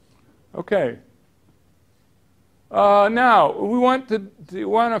 Okay. Now, we want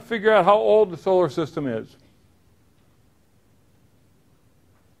to figure out how old the solar system is.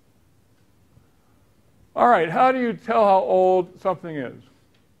 All right, how do you tell how old something is?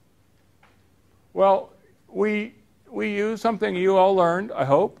 Well, we use something you all learned, I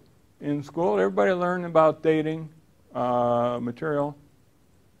hope, in school. Everybody learned about dating material,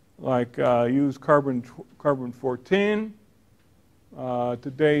 like use carbon-14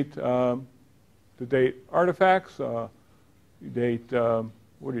 to date artifacts. You date,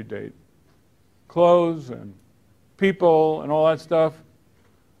 what do you date? Clothes and people and all that stuff.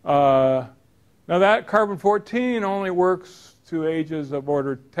 Now that carbon-14 only works to ages of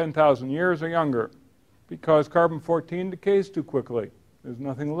order 10,000 years or younger, because carbon-14 decays too quickly. There's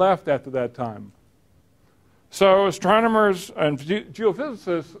nothing left after that time. So astronomers and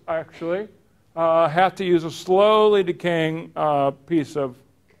geophysicists actually have to use a slowly decaying piece of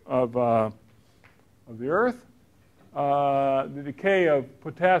the Earth. The decay of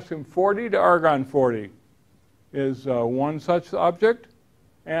potassium-40 to argon-40 is one such object,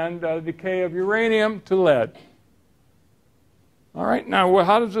 and the decay of uranium to lead. All right, now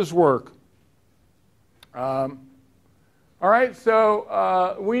how does this work? All right,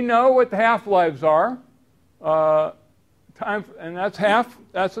 so we know what the half-lives are. And that's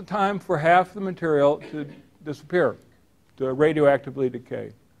the time for half the material to disappear, to radioactively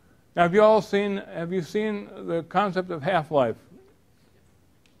decay. Now, have you seen the concept of half-life?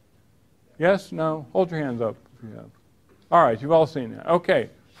 Yes? No? Hold your hands up if you have. All right, you've all seen that. Okay,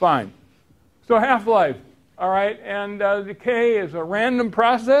 fine. So half-life, all right, and decay is a random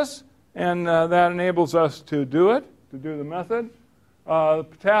process, and that enables us to do it, to do the method. The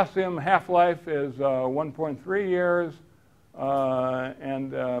potassium half-life is 1.3 years,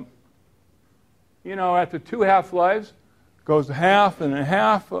 and you know, after 2 half-lives, goes to half and a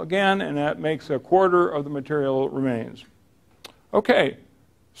half again, and that makes a quarter of the material remains. Okay,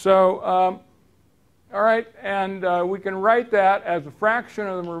 so all right, and we can write that as a fraction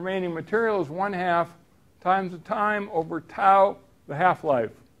of the remaining material is 1/2 times the time over tau, the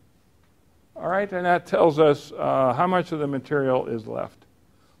half-life. All right, and that tells us how much of the material is left.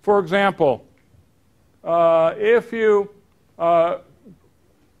 For example, if you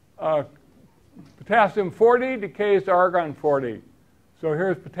potassium-40 decays to argon-40. So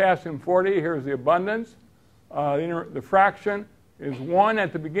here's potassium-40, here's the abundance. The fraction is 1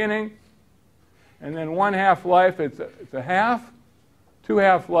 at the beginning, and then 1 half-life, it's a half. 2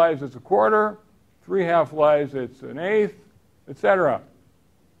 half-lives, it's a quarter. 3 half-lives, it's an eighth, etc.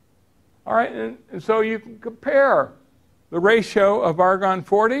 All right, and so you can compare the ratio of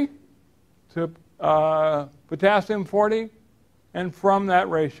argon-40 to potassium-40, and from that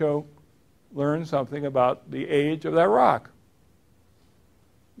ratio, learn something about the age of that rock.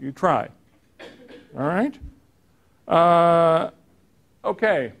 You try. All right?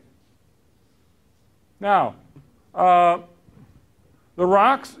 Okay. Now, the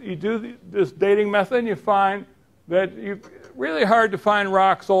rocks, you do this dating method, and you find that it's really hard to find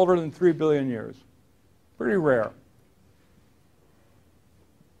rocks older than 3 billion years. Pretty rare.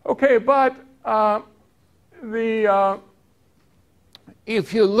 Okay, but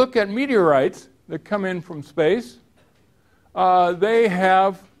if you look at meteorites that come in from space, they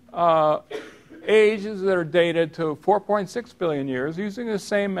have ages that are dated to 4.6 billion years using the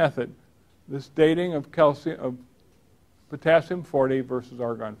same method, this dating of potassium-40 versus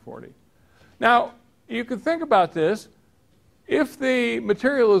argon-40. Now, you can think about this. If the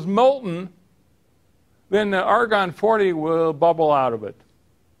material is molten, then the argon-40 will bubble out of it.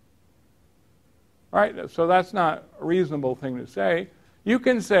 All right, so that's not a reasonable thing to say. You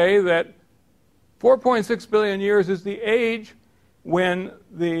can say that 4.6 billion years is the age when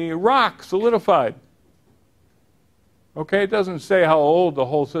the rock solidified. Okay, it doesn't say how old the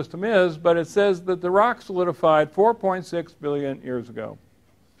whole system is, but it says that the rock solidified 4.6 billion years ago.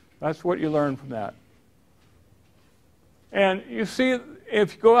 That's what you learn from that. And you see,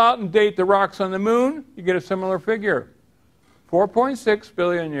 if you go out and date the rocks on the moon, you get a similar figure. 4.6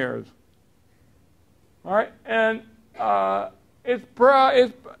 billion years. All right, and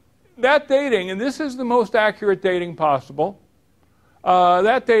that dating, and this is the most accurate dating possible,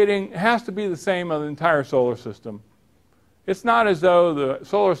 that dating has to be the same of the entire solar system. It's not as though the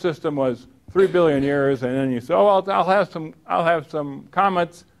solar system was 3 billion years and then you say, oh, I'll have some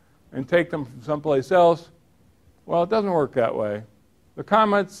comets and take them from someplace else. Well, it doesn't work that way. The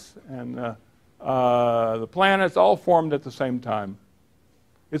comets and the planets all formed at the same time.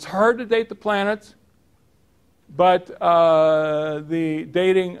 It's hard to date the planets, but the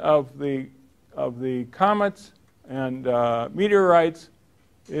dating of the comets and meteorites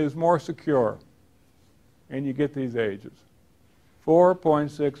is more secure, and you get these ages.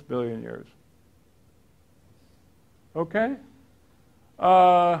 4.6 billion years. Okay?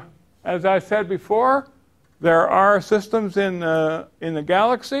 As I said before, there are systems in the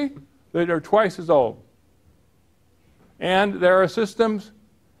galaxy that are twice as old. And there are systems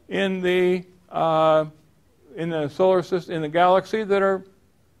in the solar system, in the galaxy, that are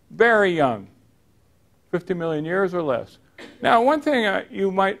very young, 50 million years or less. Now, one thing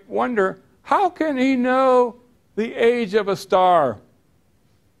you might wonder, how can he know the age of a star?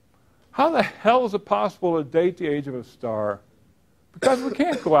 How the hell is it possible to date the age of a star? Because we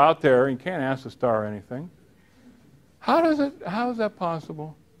can't go out there and can't ask the star anything. How is that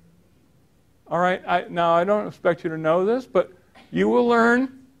possible? All right, now I don't expect you to know this, but you will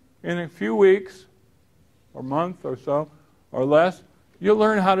learn in a few weeks or month or so or less, you'll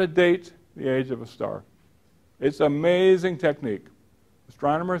learn how to date the age of a star. It's an amazing technique.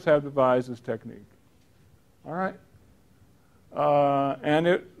 Astronomers have devised this technique. All right? And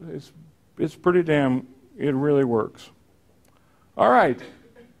it's pretty damn, it really works. All right.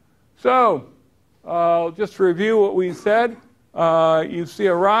 So, just to review what we said, you see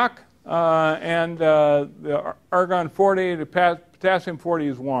a rock, and the argon-40, the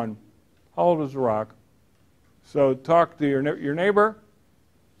potassium-40 is 1. How old is the rock? So talk to your neighbor,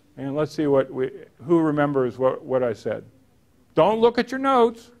 and let's see who remembers what I said. Don't look at your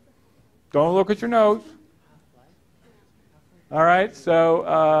notes. Don't look at your notes. All right,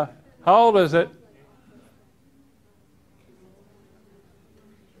 so how old is it?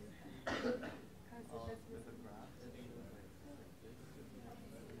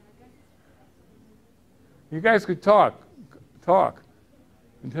 You guys could talk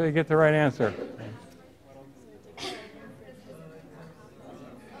until you get the right answer.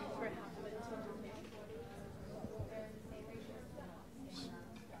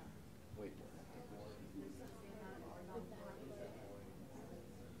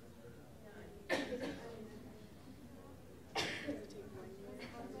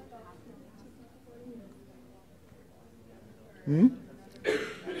 Hmm?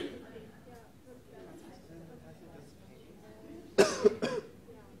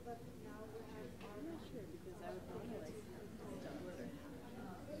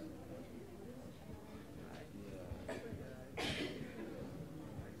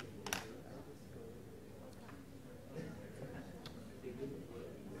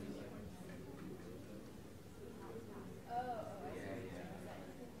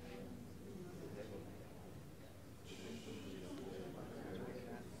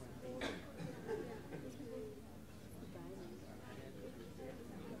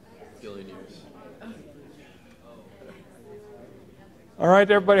 Billion years. All right,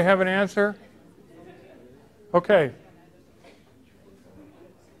 everybody have an answer? Okay.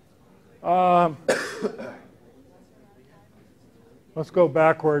 Let's go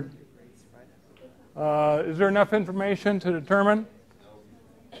backward. Is there enough information to determine?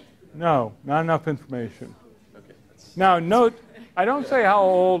 No, not enough information. Okay. Now, note, I don't say how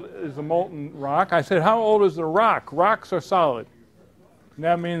old is the molten rock. I said how old is the rock. Rocks are solid. And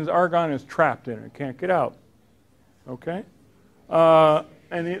that means argon is trapped in it. It can't get out. Okay? So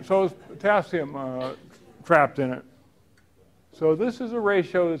is potassium trapped in it. So this is a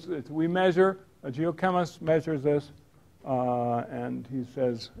ratio that we measure. A geochemist measures this, and he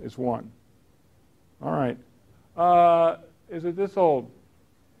says it's 1. All right. Is it this old?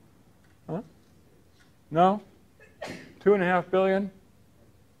 Huh? No? 2.5 billion?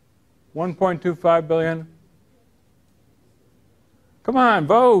 1.25 billion? Come on,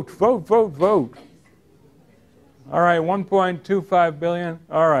 vote, vote, vote, vote. All right, 1.25 billion.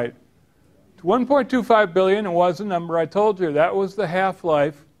 All right. 1.25 billion was the number I told you. That was the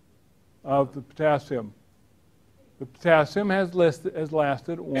half-life of the potassium. The potassium has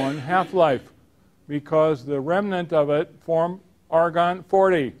lasted 1 half-life because the remnant of it formed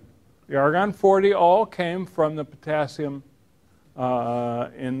argon-40. The argon-40 all came from the potassium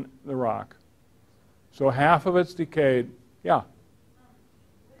in the rock. So half of it's decayed. Yeah.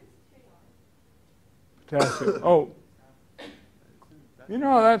 Potassium. Oh, you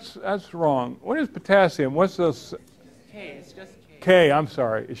know that's wrong. What is potassium? What's this? K, it's just K. K. I'm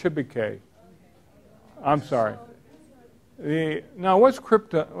sorry. It should be K. I'm sorry. Now what's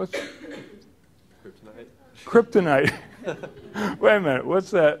kryptonite? Kryptonite. Wait a minute.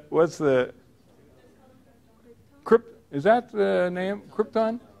 What's that? What's the? Is that the name?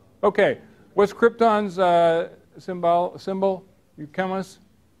 Krypton? Okay. What's krypton's symbol? You chemists?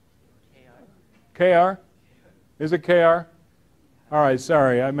 KR? Is it KR? All right,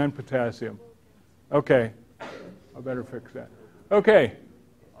 sorry, I meant potassium. Okay, I better fix that. Okay.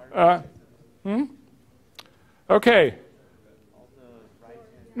 Okay.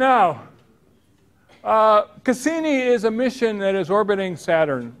 Now, Cassini is a mission that is orbiting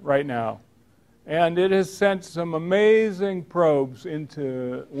Saturn right now. And it has sent some amazing probes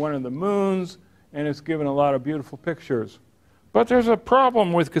into one of the moons, and it's given a lot of beautiful pictures. But there's a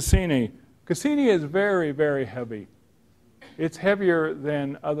problem with Cassini. Cassini is very, very heavy. It's heavier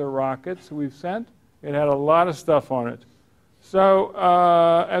than other rockets we've sent. It had a lot of stuff on it. So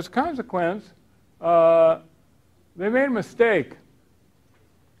as a consequence, they made a mistake.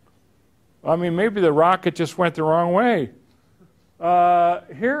 I mean, maybe the rocket just went the wrong way.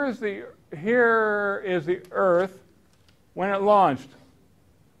 Here is the Earth when it launched.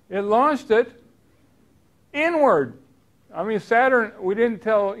 It launched it inward. I mean, Saturn, we didn't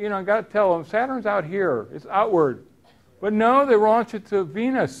tell, got to tell them, Saturn's out here. It's outward. But no, they launched it to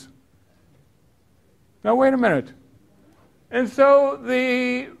Venus. Now, wait a minute. And so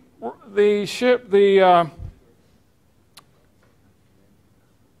the ship,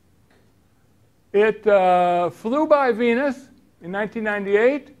 it flew by Venus in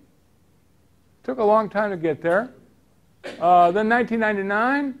 1998. Took a long time to get there. Then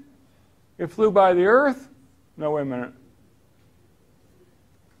 1999, it flew by the Earth. No, wait a minute.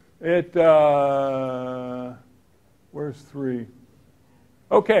 It, where's 3?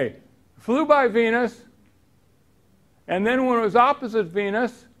 Okay, flew by Venus, and then when it was opposite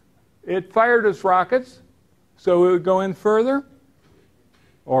Venus, it fired its rockets, so it would go in further,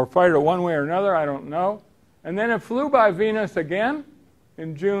 or fired it one way or another, I don't know. And then it flew by Venus again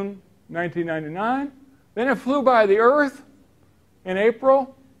in June 1999. Then it flew by the Earth in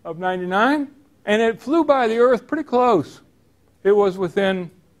April of 99, and it flew by the Earth pretty close. It was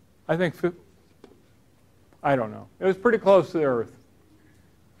within, I think, I don't know. It was pretty close to the Earth.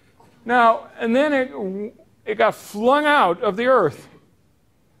 Now, and then it got flung out of the Earth.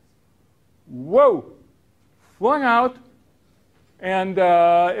 Whoa! Flung out, and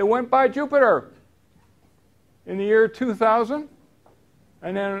it went by Jupiter in the year 2000.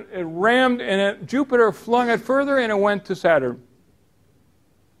 And then it rammed, and Jupiter flung it further, and it went to Saturn.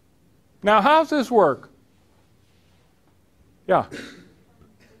 Now, how's this work? Yeah.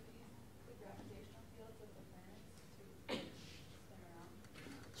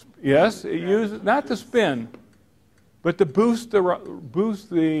 Yes, it uses not to spin, but to boost the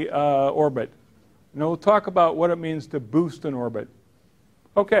orbit. And we'll talk about what it means to boost an orbit.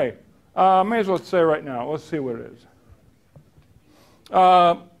 Okay, may as well say right now. Let's see what it is.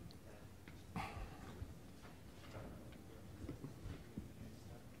 All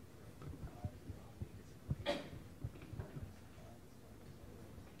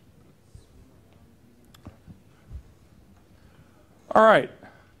right.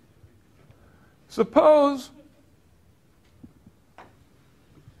 Suppose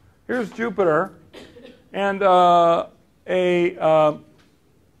here's Jupiter, and a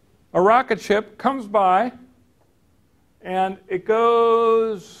rocket ship comes by, and it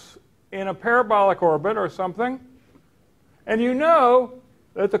goes in a parabolic orbit or something, and you know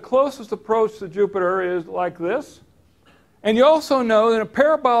that the closest approach to Jupiter is like this, and you also know that a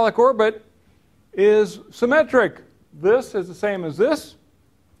parabolic orbit is symmetric. This is the same as this.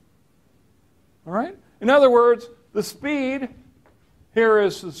 All right? In other words, the speed here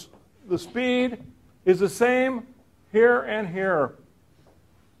is the speed is the same here and here.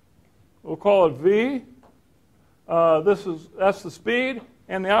 We'll call it v. That's the speed,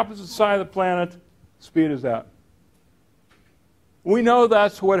 and the opposite side of the planet, speed is that. We know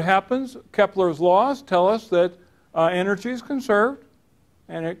that's what happens. Kepler's laws tell us that energy is conserved,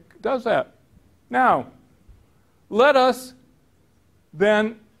 and it does that. Now, let us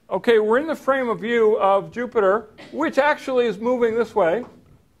then, okay, we're in the frame of view of Jupiter, which actually is moving this way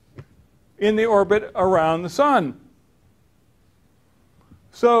in the orbit around the Sun.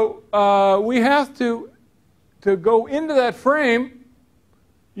 So we have to go into that frame,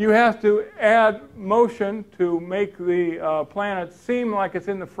 you have to add motion to make the planet seem like it's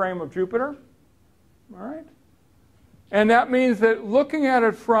in the frame of Jupiter. All right? And that means that looking at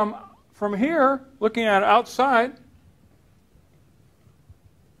it from here, looking at it outside,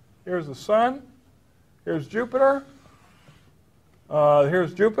 here's the Sun, here's Jupiter,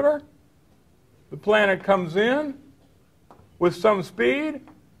 here's Jupiter. The planet comes in with some speed.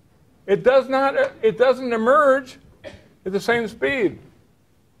 It doesn't emerge at the same speed.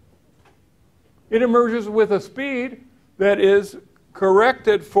 It emerges with a speed that is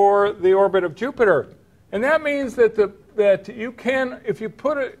corrected for the orbit of Jupiter. And that means that you can, if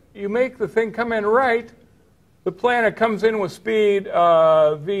you make the thing come in right, the planet comes in with speed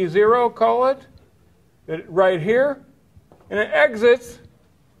v0, call it, right here, and it exits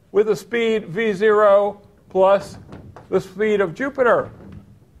with a speed v0 plus the speed of Jupiter,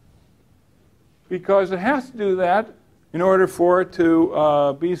 because it has to do that in order for it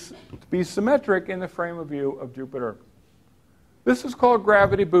to be symmetric in the frame of view of Jupiter. This is called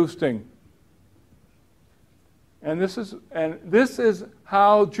gravity boosting. And this is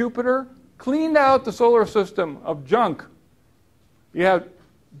how Jupiter cleaned out the solar system of junk. You have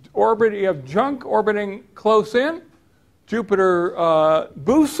junk orbiting close in. Jupiter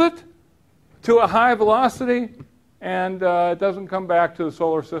boosts it to a high velocity, and it doesn't come back to the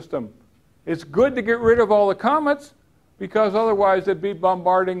solar system. It's good to get rid of all the comets, because otherwise they'd be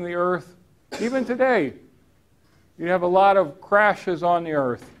bombarding the Earth. Even today, you have a lot of crashes on the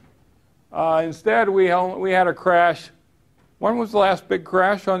Earth. Instead, we had a crash. When was the last big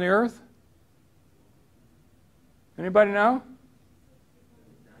crash on the Earth? Anybody know?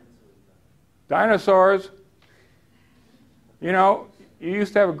 Dinosaurs. You know, you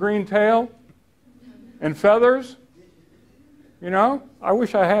used to have a green tail and feathers. You know, I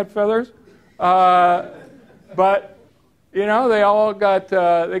wish I had feathers. But, you know, they all got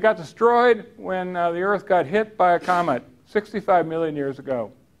destroyed when the Earth got hit by a comet 65 million years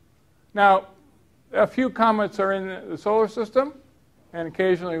ago. Now, a few comets are in the solar system, and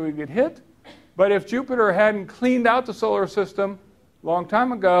occasionally we get hit. But if Jupiter hadn't cleaned out the solar system a long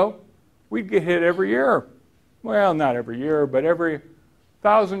time ago, we'd get hit every year. Well, not every year, but every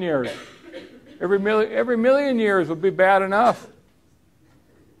 1,000 years. Every million years would be bad enough.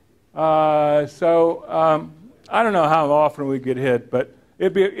 I don't know how often we get hit, but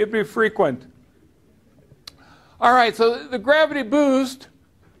it'd be frequent. All right, so the gravity boost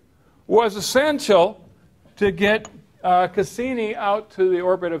was essential to get Cassini out to the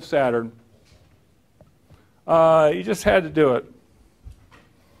orbit of Saturn. You just had to do it.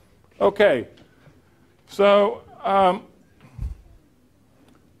 Okay, so,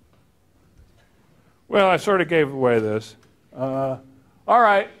 well, I sort of gave away this. All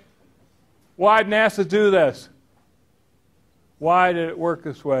right, why did NASA do this? Why did it work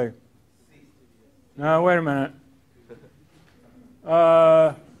this way? No, wait a minute.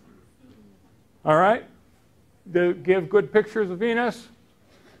 All right, to give good pictures of Venus,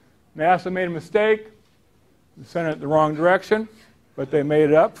 NASA made a mistake. They sent it the wrong direction, but they made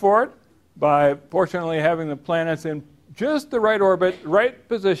it up for it by fortunately having the planets in just the right orbit, right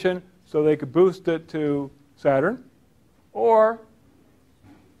position, so they could boost it to Saturn. Or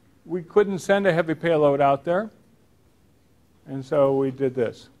we couldn't send a heavy payload out there, and so we did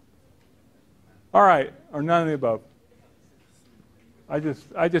this. All right, or none of the above. I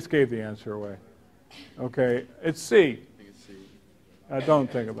just gave the answer away. Okay, it's C. I think it's C.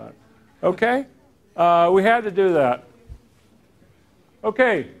 Don't think about it. Okay, we had to do that.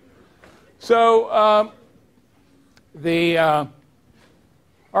 Okay, so all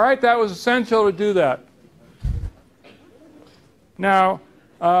right, that was essential to do that. Now,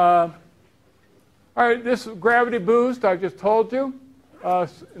 all right, this gravity boost I just told you.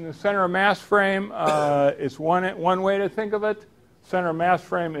 In the center of mass frame, it's one way to think of it. Center of mass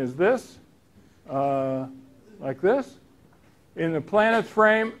frame is this, like this. In the planet's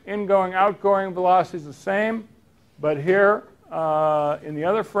frame, ingoing, outgoing velocity is the same, but here in the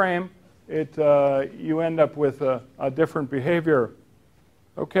other frame, you end up with a different behavior.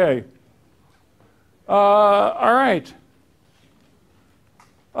 Okay. All right.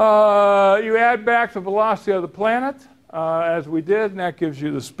 You add back the velocity of the planet, as we did, and that gives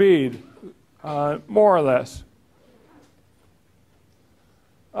you the speed, more or less.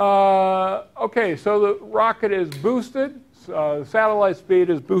 Okay, so the rocket is boosted. The satellite speed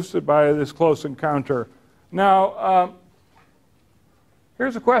is boosted by this close encounter. Now,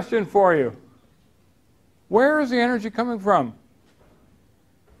 here's a question for you. Where is the energy coming from?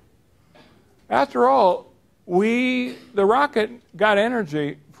 After all, the rocket got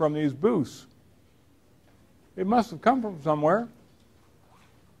energy from these boosts. It must have come from somewhere.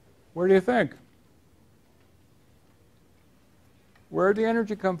 Where do you think? Where did the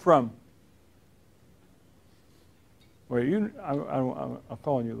energy come from? Wait, I'll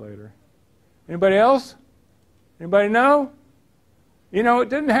call on you later. Anybody else? Anybody know? You know, it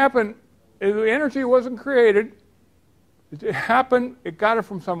didn't happen. The energy wasn't created. It happened. It got it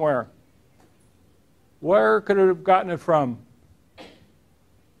from somewhere. Where could it have gotten it from?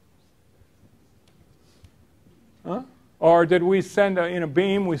 Huh? Or did we send in a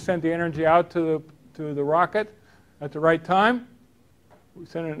beam? We sent the energy out to the rocket at the right time. We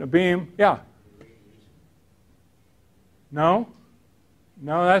sent it in a beam. Yeah. No?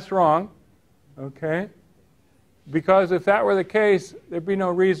 No, that's wrong. Okay. Because if that were the case, there'd be no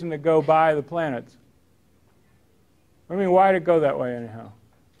reason to go by the planets. I mean, why to go that way anyhow?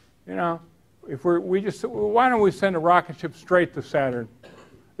 You know, if why don't we send a rocket ship straight to Saturn?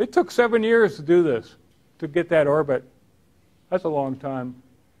 It took 7 years to do this, to get that orbit. That's a long time.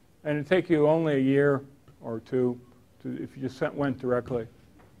 And it'd take you only a year or two if you just went directly.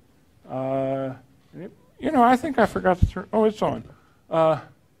 You You know, I think I forgot to turn. Oh, it's on. All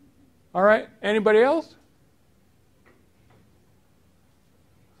right. Anybody else?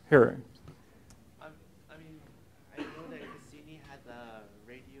 Hearing. I mean, I know that Cassini had a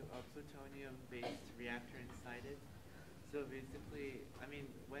plutonium-based reactor inside it. So basically, I mean,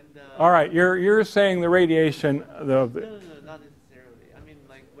 when the All right. You're saying the radiation. no, not necessarily. I mean,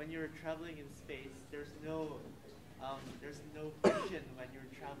 like when you're traveling in space, there's no friction when you're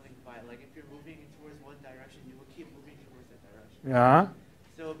traveling by. Like if you're moving towards one direction, you will keep moving towards that direction. Yeah.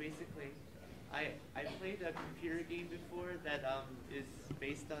 So basically, I played a computer game before that is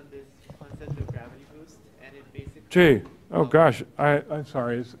based on this concept of gravity boost, and it basically. Gee. Oh gosh. I'm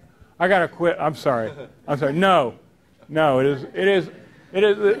sorry. I gotta quit. I'm sorry. I'm sorry. No. It is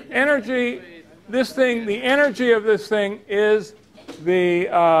the energy. This thing. The energy of this thing is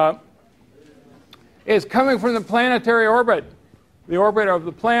is coming from the planetary orbit. The orbit of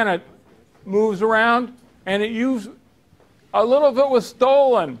the planet moves around, and a little of it was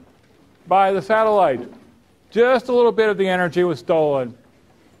stolen by the satellite. Just a little bit of the energy was stolen.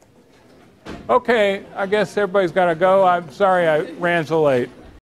 Okay, I guess everybody's got to go. I'm sorry I ran so late.